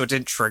carefully so it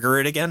didn't trigger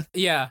it again.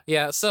 Yeah.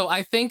 So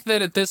I think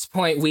that at this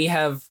point we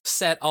have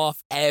set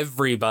off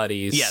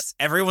everybody's. Yes,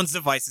 everyone's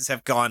devices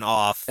have gone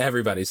off.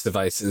 Everybody's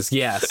devices,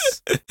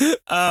 yes.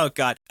 Oh,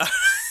 God.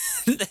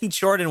 Then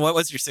Jordan, what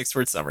was your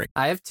 6-word summary?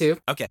 I have 2.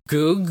 Okay.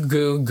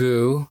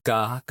 Goo,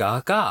 ga,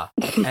 ga, ga.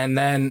 And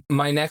then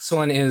my next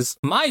one is,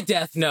 my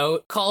Death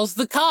Note calls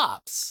the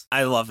cops.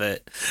 I love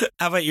it.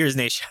 How about yours,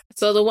 Naisha?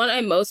 So the one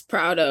I'm most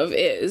proud of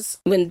is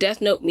when Death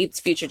Note meets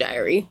Future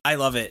Diary. I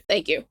love it.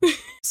 Thank you.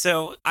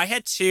 So I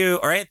had 2,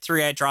 or I had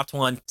 3, I dropped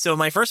 1. So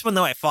my first one,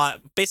 though, I thought,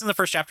 based on the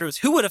first chapter, was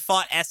who would have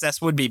thought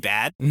SS would be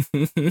bad?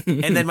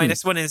 And then my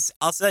next one is,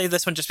 I'll tell you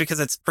this one just because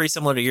it's pretty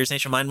similar to yours,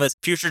 Naisha. Mine was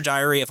Future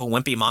Diary of a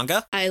Wimpy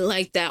Manga. I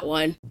like that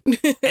one.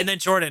 And then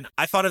Jordan,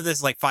 I thought of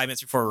this like 5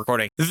 minutes before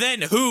recording.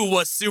 Then who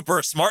was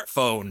Super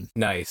Smartphone?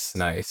 Nice.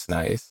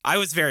 I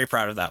was very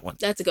proud of that one.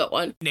 That's a good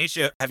one.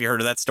 Naisha, have you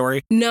heard of that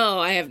story? No,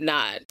 I have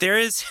not.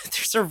 There's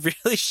a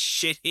really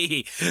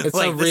shitty. It's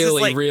a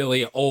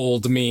really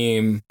old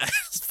meme.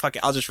 Fuck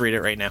it, I'll just read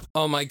it right now.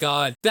 Oh my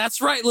God.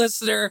 That's right,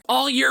 listener.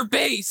 All your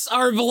base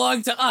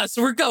belong to us.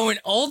 We're going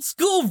old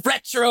school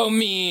retro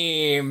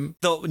meme.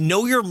 The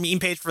Know Your Meme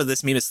page for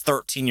this meme is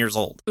 13 years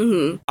old.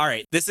 Mm-hmm. All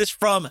right, this is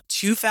from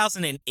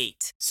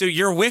 2008. So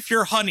you're with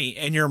your honey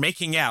and you're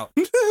making out.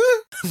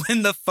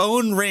 When the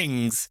phone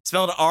rings,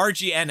 spelled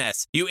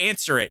RGNS, you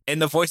answer it,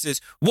 and the voice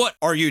is, what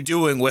are you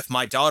doing with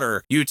my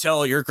daughter? You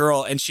tell your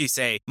girl, and she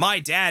say, my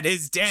dad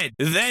is dead.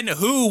 Then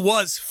who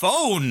was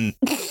phone?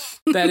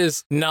 That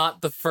is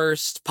not the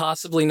first,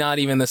 possibly not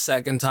even the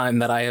second time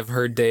that I have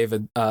heard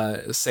David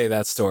say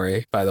that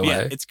story, by the way.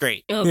 Yeah, it's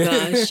great. Oh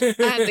gosh,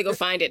 I have to go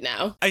find it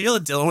now. I feel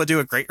like Dylan would do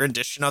a great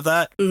rendition of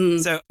that.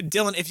 Mm-hmm. So,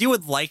 Dylan, if you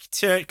would like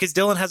to, because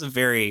Dylan has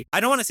I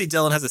don't want to say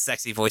Dylan has a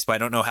sexy voice, but I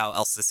don't know how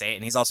else to say it,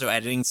 and he's also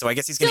editing, so I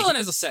guess he's going to... Dylan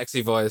has a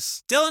sexy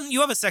voice. Dylan,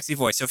 you have a sexy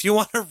voice, so if you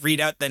want to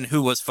read out then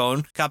who was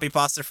phone, copy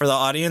pasta for the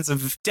audience, I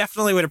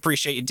definitely would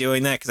appreciate you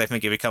doing that, because I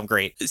think it'd become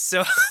great.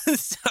 So,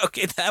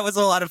 okay, that was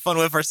a lot of fun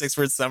with our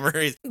 6-word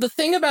summaries. The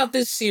thing about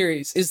this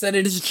series is that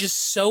it is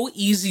just so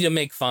easy to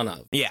make fun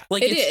of. Yeah.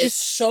 Like, it's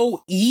just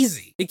so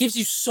easy. It gives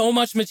you so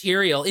much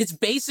material. It's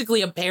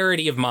basically a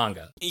parody of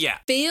manga. Yeah.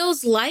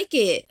 Feels like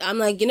it. I'm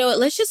like, you know what?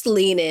 Let's just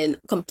lean in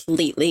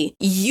completely.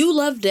 You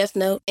love Death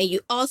Note, and you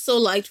also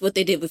liked what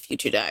they did with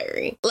Future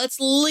Diary. Let's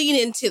lean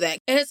into that.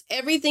 It has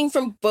everything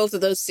from both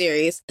of those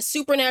series.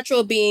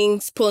 Supernatural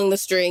beings pulling the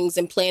strings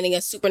and planting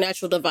a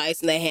supernatural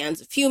device in the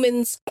hands of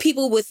humans.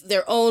 People with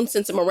their own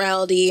sense of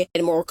morality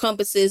and moral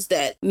compasses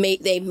that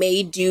they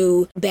may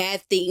do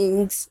bad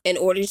things in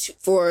order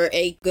for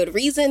a good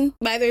reason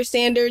by their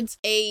standards.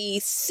 A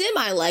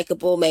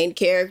semi-likable main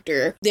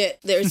character that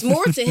there's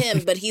more to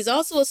him, but he's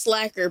also a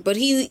slacker, but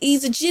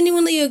he's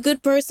genuinely a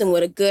good person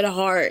with a good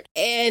heart.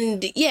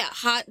 And yeah,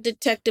 hot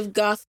detective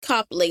goth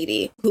cop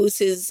lady who's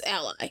his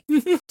ally.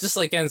 Just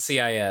like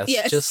NCIS.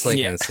 Yes. Just like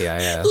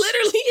NCIS.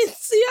 Literally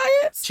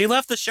NCIS. She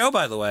left the show,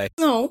 by the way.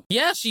 No.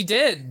 Yeah, she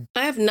did.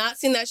 I have not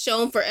seen that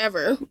show in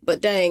forever,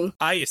 but dang.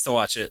 I used to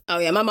watch it. Oh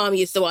yeah, my mom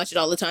used to watch it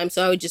all the time,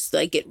 so I would just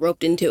like get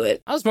roped into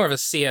it. I was more of a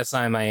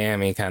CSI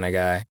Miami kind of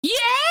guy. Yeah!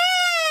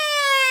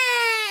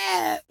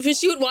 When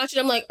she would watch it,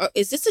 I'm like,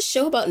 is this a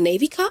show about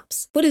Navy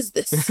cops? What is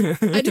this?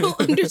 I don't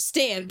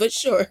understand, but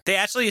sure. They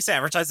actually used to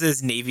advertise it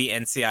as Navy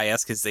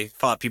NCIS because they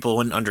thought people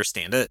wouldn't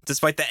understand it,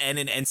 despite the N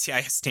in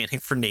NCIS standing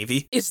for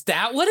Navy. Is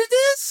that what it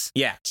is?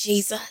 Yeah.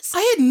 Jesus.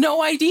 I had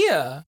no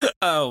idea.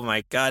 Oh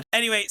my God.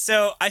 Anyway,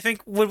 so I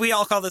think, would we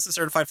all call this a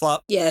certified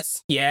flop?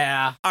 Yes.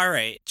 Yeah. All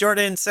right.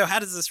 Jordan, so how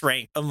does this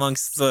rank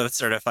amongst the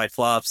certified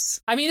flops?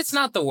 I mean, it's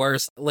not the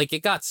worst. Like,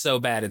 it got so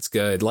bad it's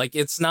good. Like,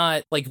 it's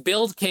not... Like,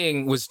 Build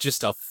King was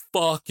just a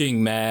fuck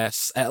fucking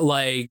mess.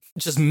 Like,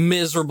 just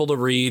miserable to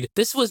read.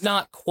 This was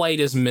not quite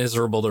as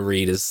miserable to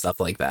read as stuff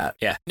like that.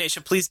 Yeah.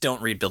 Nisha, please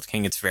don't read Build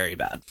King. It's very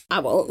bad. I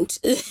won't.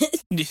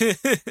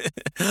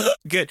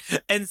 Good.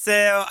 And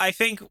so I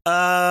think,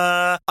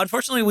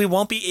 unfortunately, we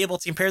won't be able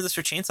to compare this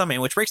for Chainsaw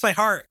Man, which breaks my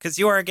heart because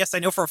you are a guest I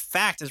know for a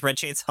fact has read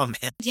Chainsaw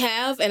Man.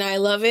 Have, and I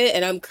love it,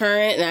 and I'm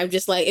current, and I'm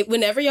just like,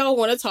 whenever y'all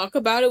want to talk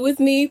about it with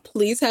me,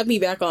 please have me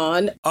back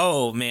on.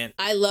 Oh, man.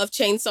 I love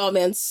Chainsaw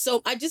Man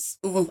so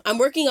I'm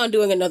working on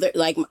doing another,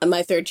 like,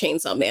 my third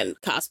Chainsaw Man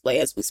cosplay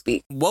as we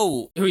speak.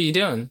 Whoa. Who are you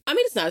doing? I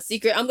mean, it's not a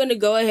secret. I'm gonna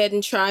go ahead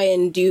and try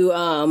and do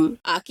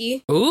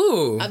Aki.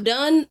 Ooh. I've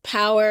done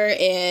Power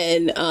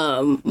and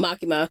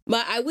Makima.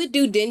 I would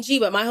do Denji,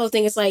 but my whole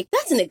thing is like,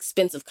 that's an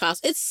expensive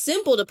cost. It's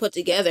simple to put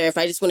together if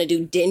I just want to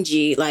do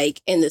Denji,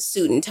 like, in the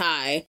suit and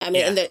tie. I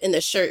mean, in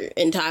the shirt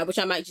and tie, which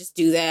I might just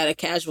do that, a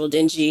casual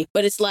Denji.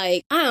 But it's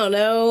like, I don't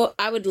know.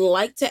 I would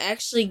like to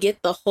actually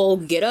get the whole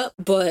get up,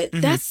 but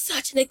that's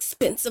such an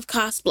expensive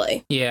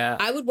cosplay. Yeah.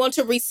 I would want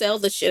to resell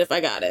the shit if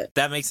I got it.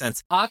 That makes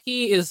sense.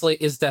 Aki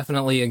is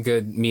definitely a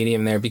good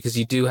medium there because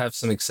you do have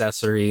some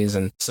accessories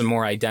and some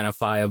more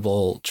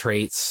identifiable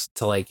traits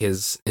to like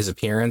his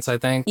appearance, I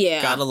think.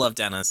 Yeah. Gotta love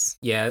Dennis.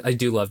 Yeah, I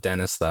do love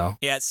Dennis though.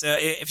 Yeah, so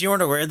if you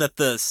weren't aware that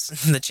the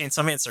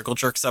Chainsaw Man Circle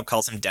Jerk sub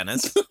calls him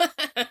Dennis.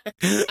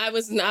 I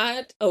was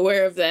not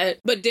aware of that.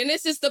 But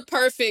Dennis is the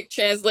perfect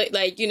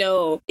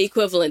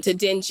equivalent to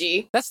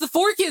Denji. That's the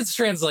 4Kids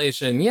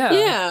translation. Yeah.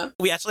 Yeah.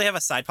 We actually have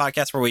a side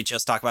podcast where we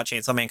just talk about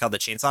Chainsaw Man called The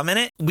Chainsaw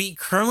Minute. We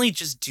currently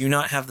just do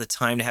not have the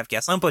time to have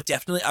guests on, but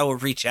definitely I will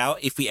reach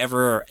out if we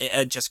ever,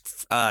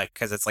 just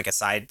because it's like a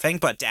side thing,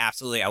 but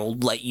absolutely I will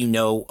let you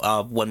know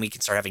when we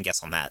can start having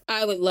guests on that.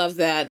 I would love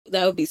that.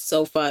 That would be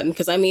so fun.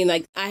 Because I mean,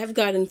 like, I have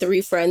gotten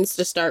 3 friends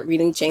to start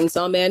reading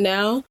Chainsaw Man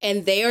now,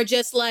 and they are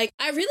just like,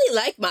 I really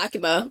like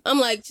Makima. I'm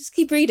like, just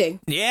keep reading.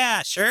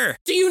 Yeah, sure.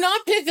 Do you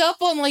not pick up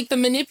on like the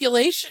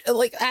manipulation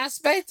like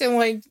aspect and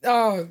like,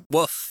 oh,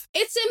 woof.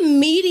 It's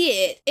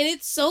immediate and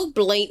it's so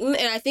blatant,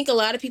 and I think a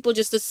lot of people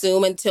just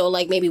assume until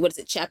like maybe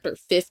chapter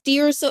 50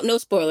 or so. No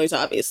spoilers,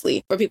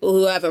 obviously, for people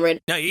who haven't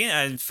read. No,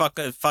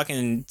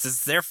 fucking,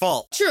 it's their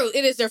fault. True,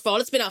 it is their fault.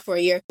 It's been out for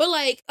a year, but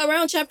like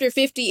around chapter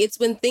 50, it's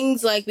when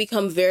things like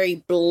become very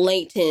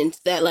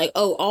blatant that like,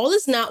 oh, all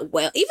is not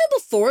well. Even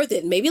before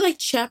then, maybe like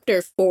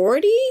chapter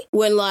 40,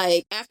 when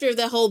like after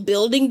the whole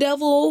building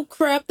devil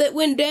crap that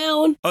went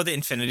down. Oh, the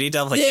Infinity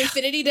Devil. The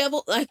Infinity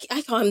Devil, like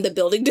I call him the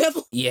building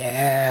devil.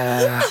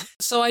 Yeah.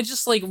 So I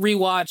just like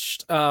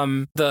rewatched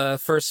the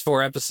first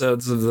 4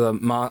 episodes of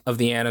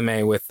the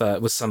anime with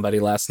somebody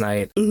last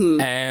night,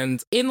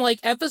 and in like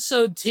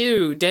episode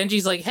 2,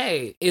 Denji's like,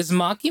 "Hey, is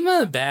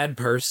Makima a bad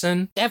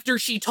person?" After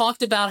she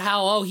talked about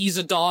how he's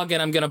a dog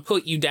and I'm gonna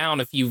put you down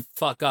if you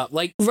fuck up.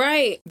 Like,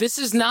 right? This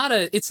is not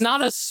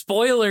a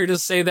spoiler to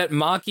say that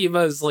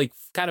Makima is like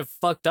kind of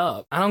fucked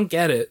up. I don't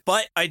get it.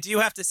 But I do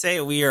have to say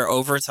we are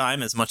over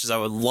time as much as I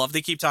would love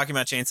to keep talking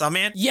about Chainsaw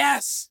Man.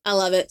 Yes! I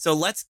love it. So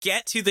let's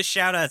get to the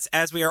shout outs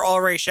as we are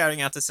already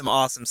shouting out to some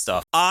awesome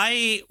stuff.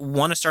 I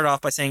want to start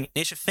off by saying,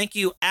 Nisha, thank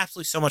you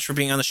absolutely so much for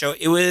being on the show.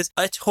 It was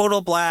a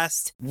total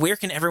blast. Where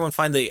can everyone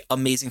find the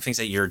amazing things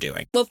that you're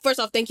doing? Well, first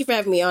off, thank you for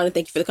having me on and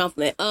thank you for the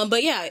compliment.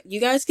 But yeah,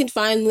 you guys can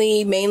find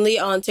me mainly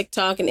on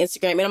TikTok and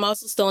Instagram, and I'm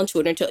also still on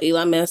Twitter until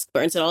Elon Musk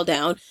burns it all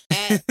down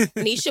at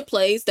Nisha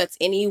Plays. That's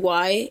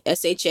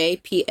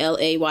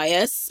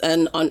NEYSHAPLAYS,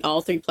 and on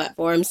all 3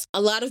 platforms.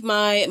 A lot of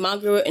my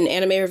manga and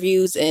anime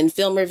reviews and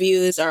film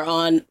reviews are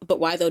on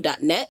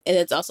butwhythough.net, and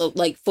it's also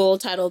like full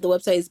title of the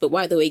website is But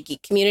Why Though, a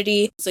Geek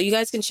Community. So you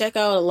guys can check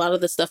out a lot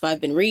of the stuff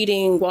I've been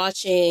reading,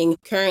 watching.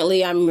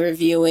 Currently, I'm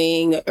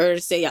reviewing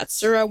Urusei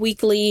Yatsura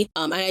weekly.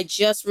 I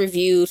just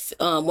reviewed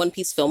One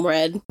Piece Film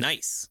Red.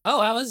 Nice.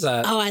 Oh, how was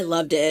that? Oh, I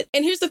loved it.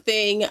 And here's the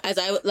thing, as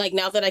I like,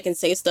 now that I can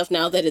say stuff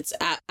now that it's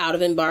out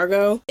of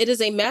embargo, it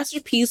is a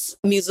masterpiece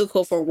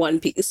musical for One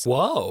Piece.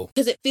 Whoa.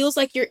 Because it feels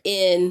like you're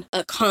in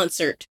a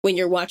concert when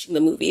you're watching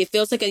the movie. It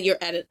feels like you're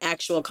at an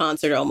actual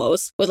concert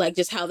almost, with like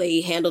just how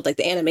they handled like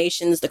the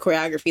animations, the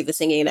choreography, the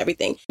singing, and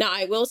everything. Now,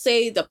 I will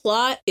say the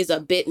plot is a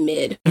bit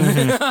mid.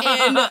 And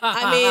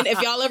I mean,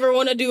 if y'all ever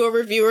want to do a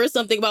review or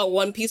something about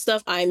One Piece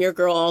stuff, I'm your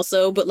girl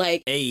also. But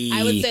like,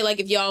 I would say like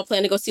if y'all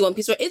plan to go see One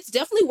Piece, it's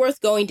definitely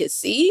worth going to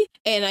see.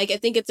 And like, I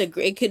think it's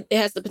it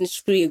has the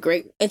potential to be a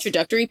great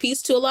introductory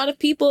piece to a lot of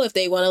people if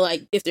they want to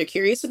like, if they're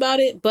curious about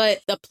it.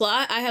 But the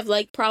plot, I have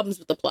like problems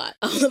with the plot.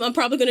 I'm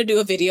probably going to do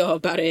a video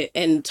about it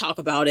and talk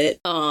about it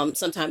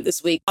sometime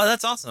this week. Oh,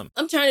 that's awesome.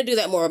 I'm trying to do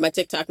that more on my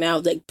TikTok now,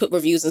 like put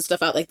reviews and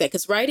stuff out like that,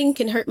 because writing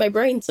can hurt my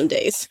brain some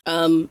days.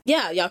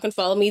 Yeah, y'all can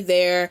follow me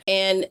there.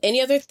 And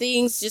any other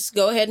things, just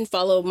go ahead and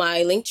follow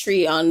my link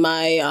tree on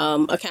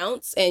my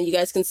accounts, and you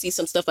guys can see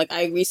some stuff. Like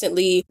I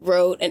recently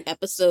wrote an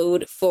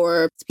episode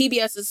for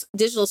PBS's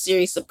digital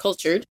series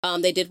Subcultured.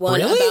 They did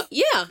one about,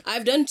 yeah,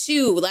 I've done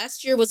 2.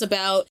 Last year was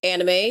about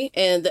anime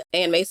and the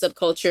anime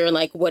subculture and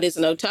like what is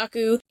an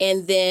otaku.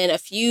 And then a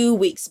few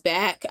weeks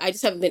back, I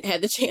just haven't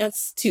had the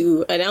chance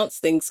to announce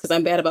things because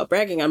I'm bad about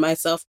bragging on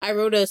myself. I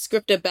wrote a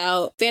script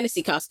about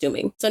fantasy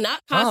costuming. So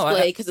not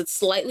cosplay because it's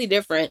slightly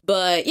different,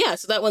 but yeah,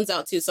 so that one's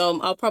out too. So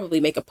I'll probably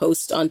make a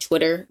post on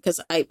Twitter because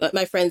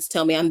my friends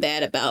tell me I'm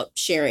bad about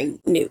sharing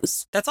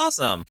news. That's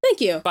awesome.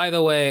 Thank you. By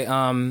the way,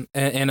 an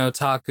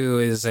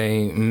otaku is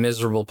a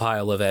miserable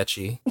pile of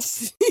ecchi.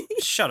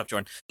 Shut up,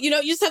 Jordan. You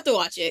just have to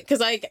watch it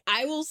because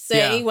I will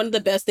say one of the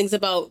best things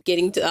about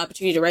getting to the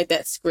opportunity to write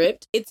that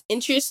script, it's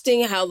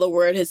interesting how the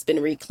word has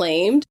been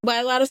reclaimed by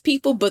a lot of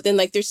people, but then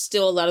there's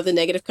still a lot of the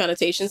negative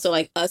connotations. So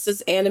us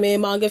as anime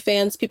and manga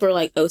fans, people are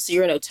like, oh, so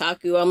you're an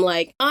otaku. I'm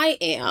like, I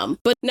am,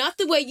 but not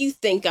the way you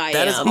think I am.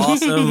 That is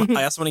awesome.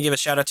 I also want to give a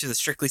shout out to the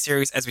Strictly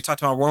series. As we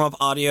talked about warm-up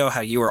audio,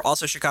 how you are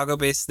also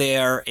Chicago-based. They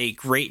are a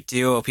great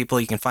duo of people.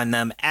 You can find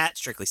them at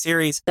Strictly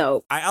Series.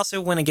 So I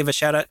also want to give a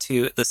shout out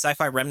to the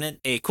Sci-Fi Remnant,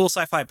 a cool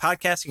sci-fi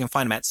podcast. You can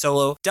find them at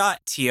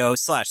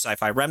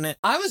solo.to/sci-fi remnant.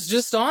 I was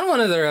just on one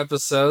of their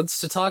episodes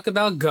to talk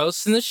about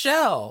Ghost in the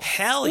Shell.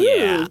 Hell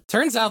yeah.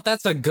 Turns out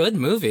that's a good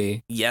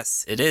movie.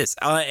 Yes, it is.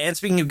 And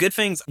speaking of good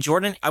things,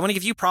 Jordan, I want to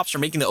give you props for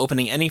making the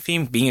opening ending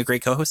theme, being a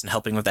great co-host, and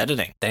helping with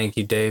editing. Thank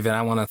you, David.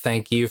 I want to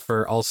thank you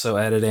for also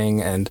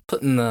editing and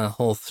putting the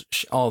whole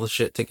all the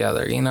shit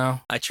together,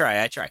 I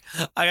try.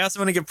 I also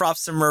want to give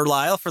props to Mer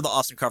Lyle for the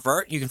awesome cover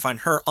art. You can find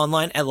her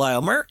online at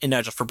Lyle Mer, and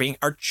Nigel for being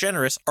our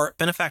generous art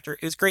benefactor.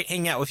 It was great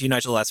hanging out with you,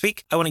 Nigel, last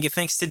week. I want to give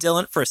thanks to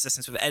Dylan for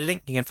assistance with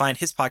editing. You can find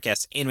his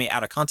podcast, Anime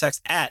Out of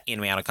Context, at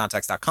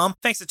animeoutofcontext.com.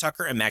 Thanks to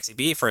Tucker and Maxie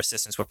B for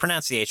assistance with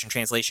pronunciation,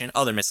 translation,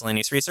 other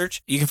miscellaneous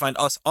research. You can find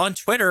us on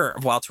Twitter,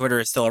 while Twitter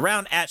is still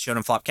around, at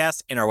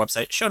ShonenFlopcast, and our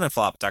website,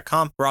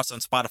 shonenflop.com. We're also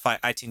on Spotify,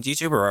 iTunes,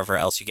 YouTube, or wherever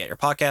else you get your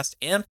podcast.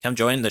 And come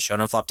join the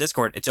Shonen Flop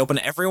Discord. It's open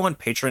to everyone,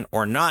 patron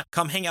or not.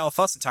 Come hang out with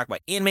us and talk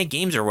about anime,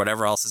 games, or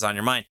whatever else is on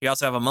your mind. We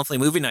also have a monthly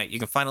movie night. You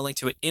can find a link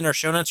to it in our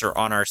show notes or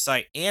on our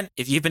site. And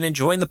if you've been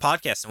enjoying the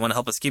podcast and want to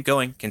help us keep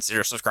going,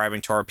 consider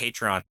subscribing to our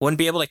Patreon. Wouldn't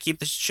be able to keep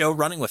the show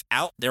running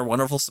without their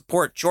wonderful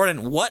support.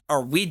 Jordan, what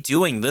are we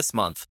doing this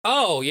month?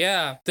 Oh,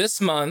 yeah. This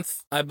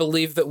month, I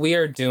believe that we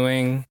are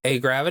doing a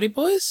Gravity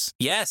Boys?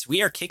 Yes,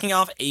 we are kicking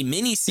off a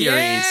mini-series.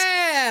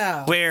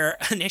 Yeah! Where,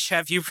 Nish,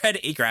 have you read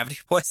A Gravity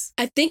Boys?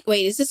 I think,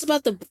 wait, is this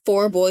about the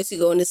 4 boys who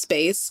go into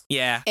space?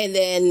 Yeah. And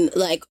then,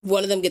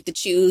 one of them get to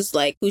choose,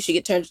 who should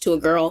get turned into a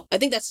girl? I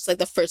think that's just,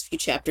 the first few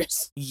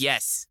chapters.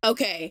 Yes.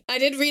 Okay. I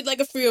did read,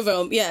 a few of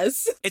them,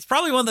 yes. It's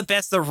probably one of the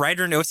best. The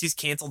writer knows he's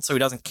canceled, so he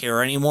doesn't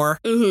care anymore.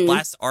 Mm-hmm.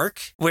 Last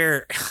arc,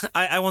 where,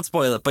 I won't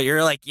spoil it, but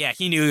you're like, yeah,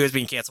 he knew he was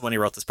being canceled when he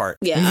wrote this part.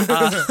 Yeah.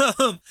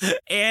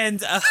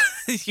 And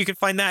you can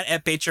find that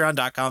at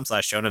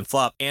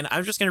patreon.com/shonenflop. And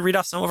I'm just going to read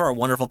off some of our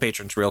wonderful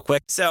patrons real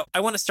quick. So I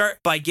want to start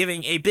by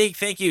giving a big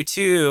thank you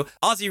to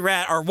Aussie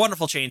Rat, our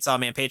wonderful Chainsaw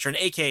Man patron,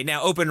 aka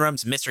now Open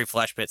Realms Mystery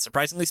Flesh Pit,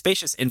 surprisingly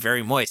spacious and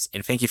very moist.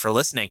 And thank you for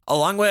listening.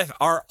 Along with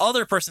our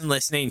other person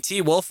listening,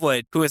 T.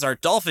 Wolfwood, who is our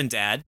dolphin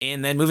dad.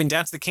 And then moving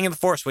down to the King of the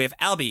Forest, we have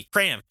Albie,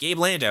 Cram, Gabe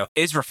Lando,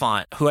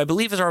 Israfont, who I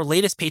believe is our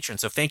latest patron.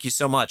 So thank you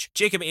so much.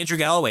 Jacob Andrew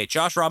Galloway,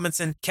 Josh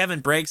Robinson, Kevin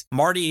Briggs,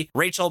 Marty,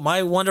 Rachel,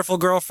 my wonderful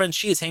girlfriend.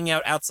 She is hanging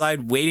out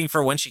outside waiting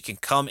for when she can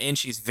come in.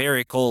 She's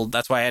very cold.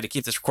 That's why I had to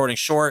keep this recording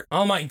short.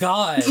 Oh my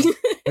God.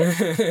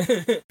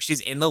 She's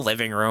in the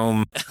living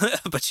room,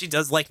 but she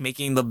does like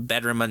making the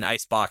bedroom an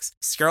icebox.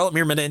 Scarlet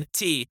Myrmidon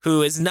T,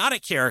 who is not a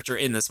character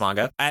in this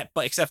manga,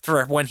 except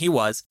for when he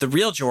was, the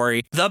real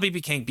Jory, the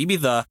BB King,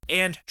 BB the,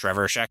 and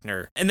Trevor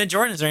Schechner. And then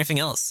Jordan, is there anything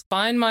else?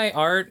 Find my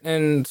art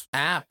and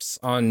apps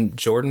on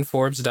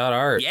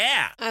jordanforbes.art.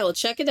 Yeah. I will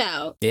check it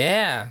out.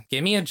 Yeah.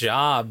 Give me a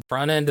job.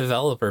 Front-end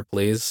developer,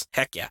 please.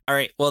 Heck yeah. All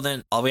right. Well,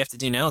 then all we have to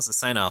do now is to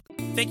sign off.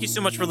 Thank you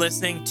so much for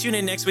listening. Tune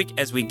in next week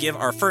as we give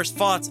our first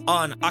thoughts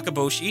on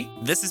Akaboshi.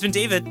 This has been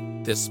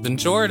David. This has been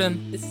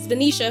Jordan. This is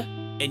Venetia.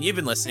 And you've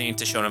been listening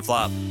to Shonen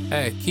Flop.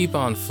 Hey, keep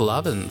on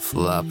flopping,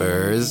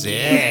 floppers.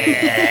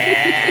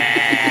 Yeah.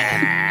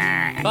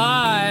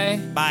 Bye.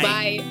 Bye.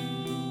 Bye.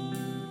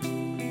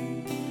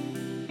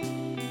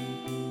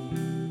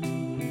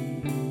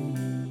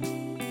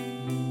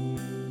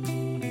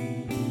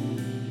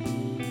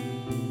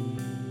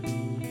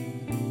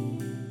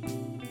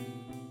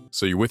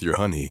 So you're with your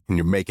honey, and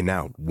you're making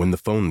out when the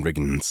phone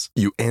rings.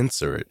 You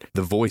answer it.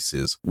 The voice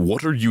is,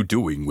 "What are you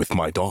doing with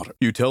my daughter?"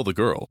 You tell the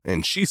girl,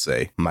 and she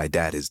say, "My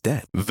dad is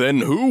dead." Then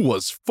who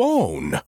was phone?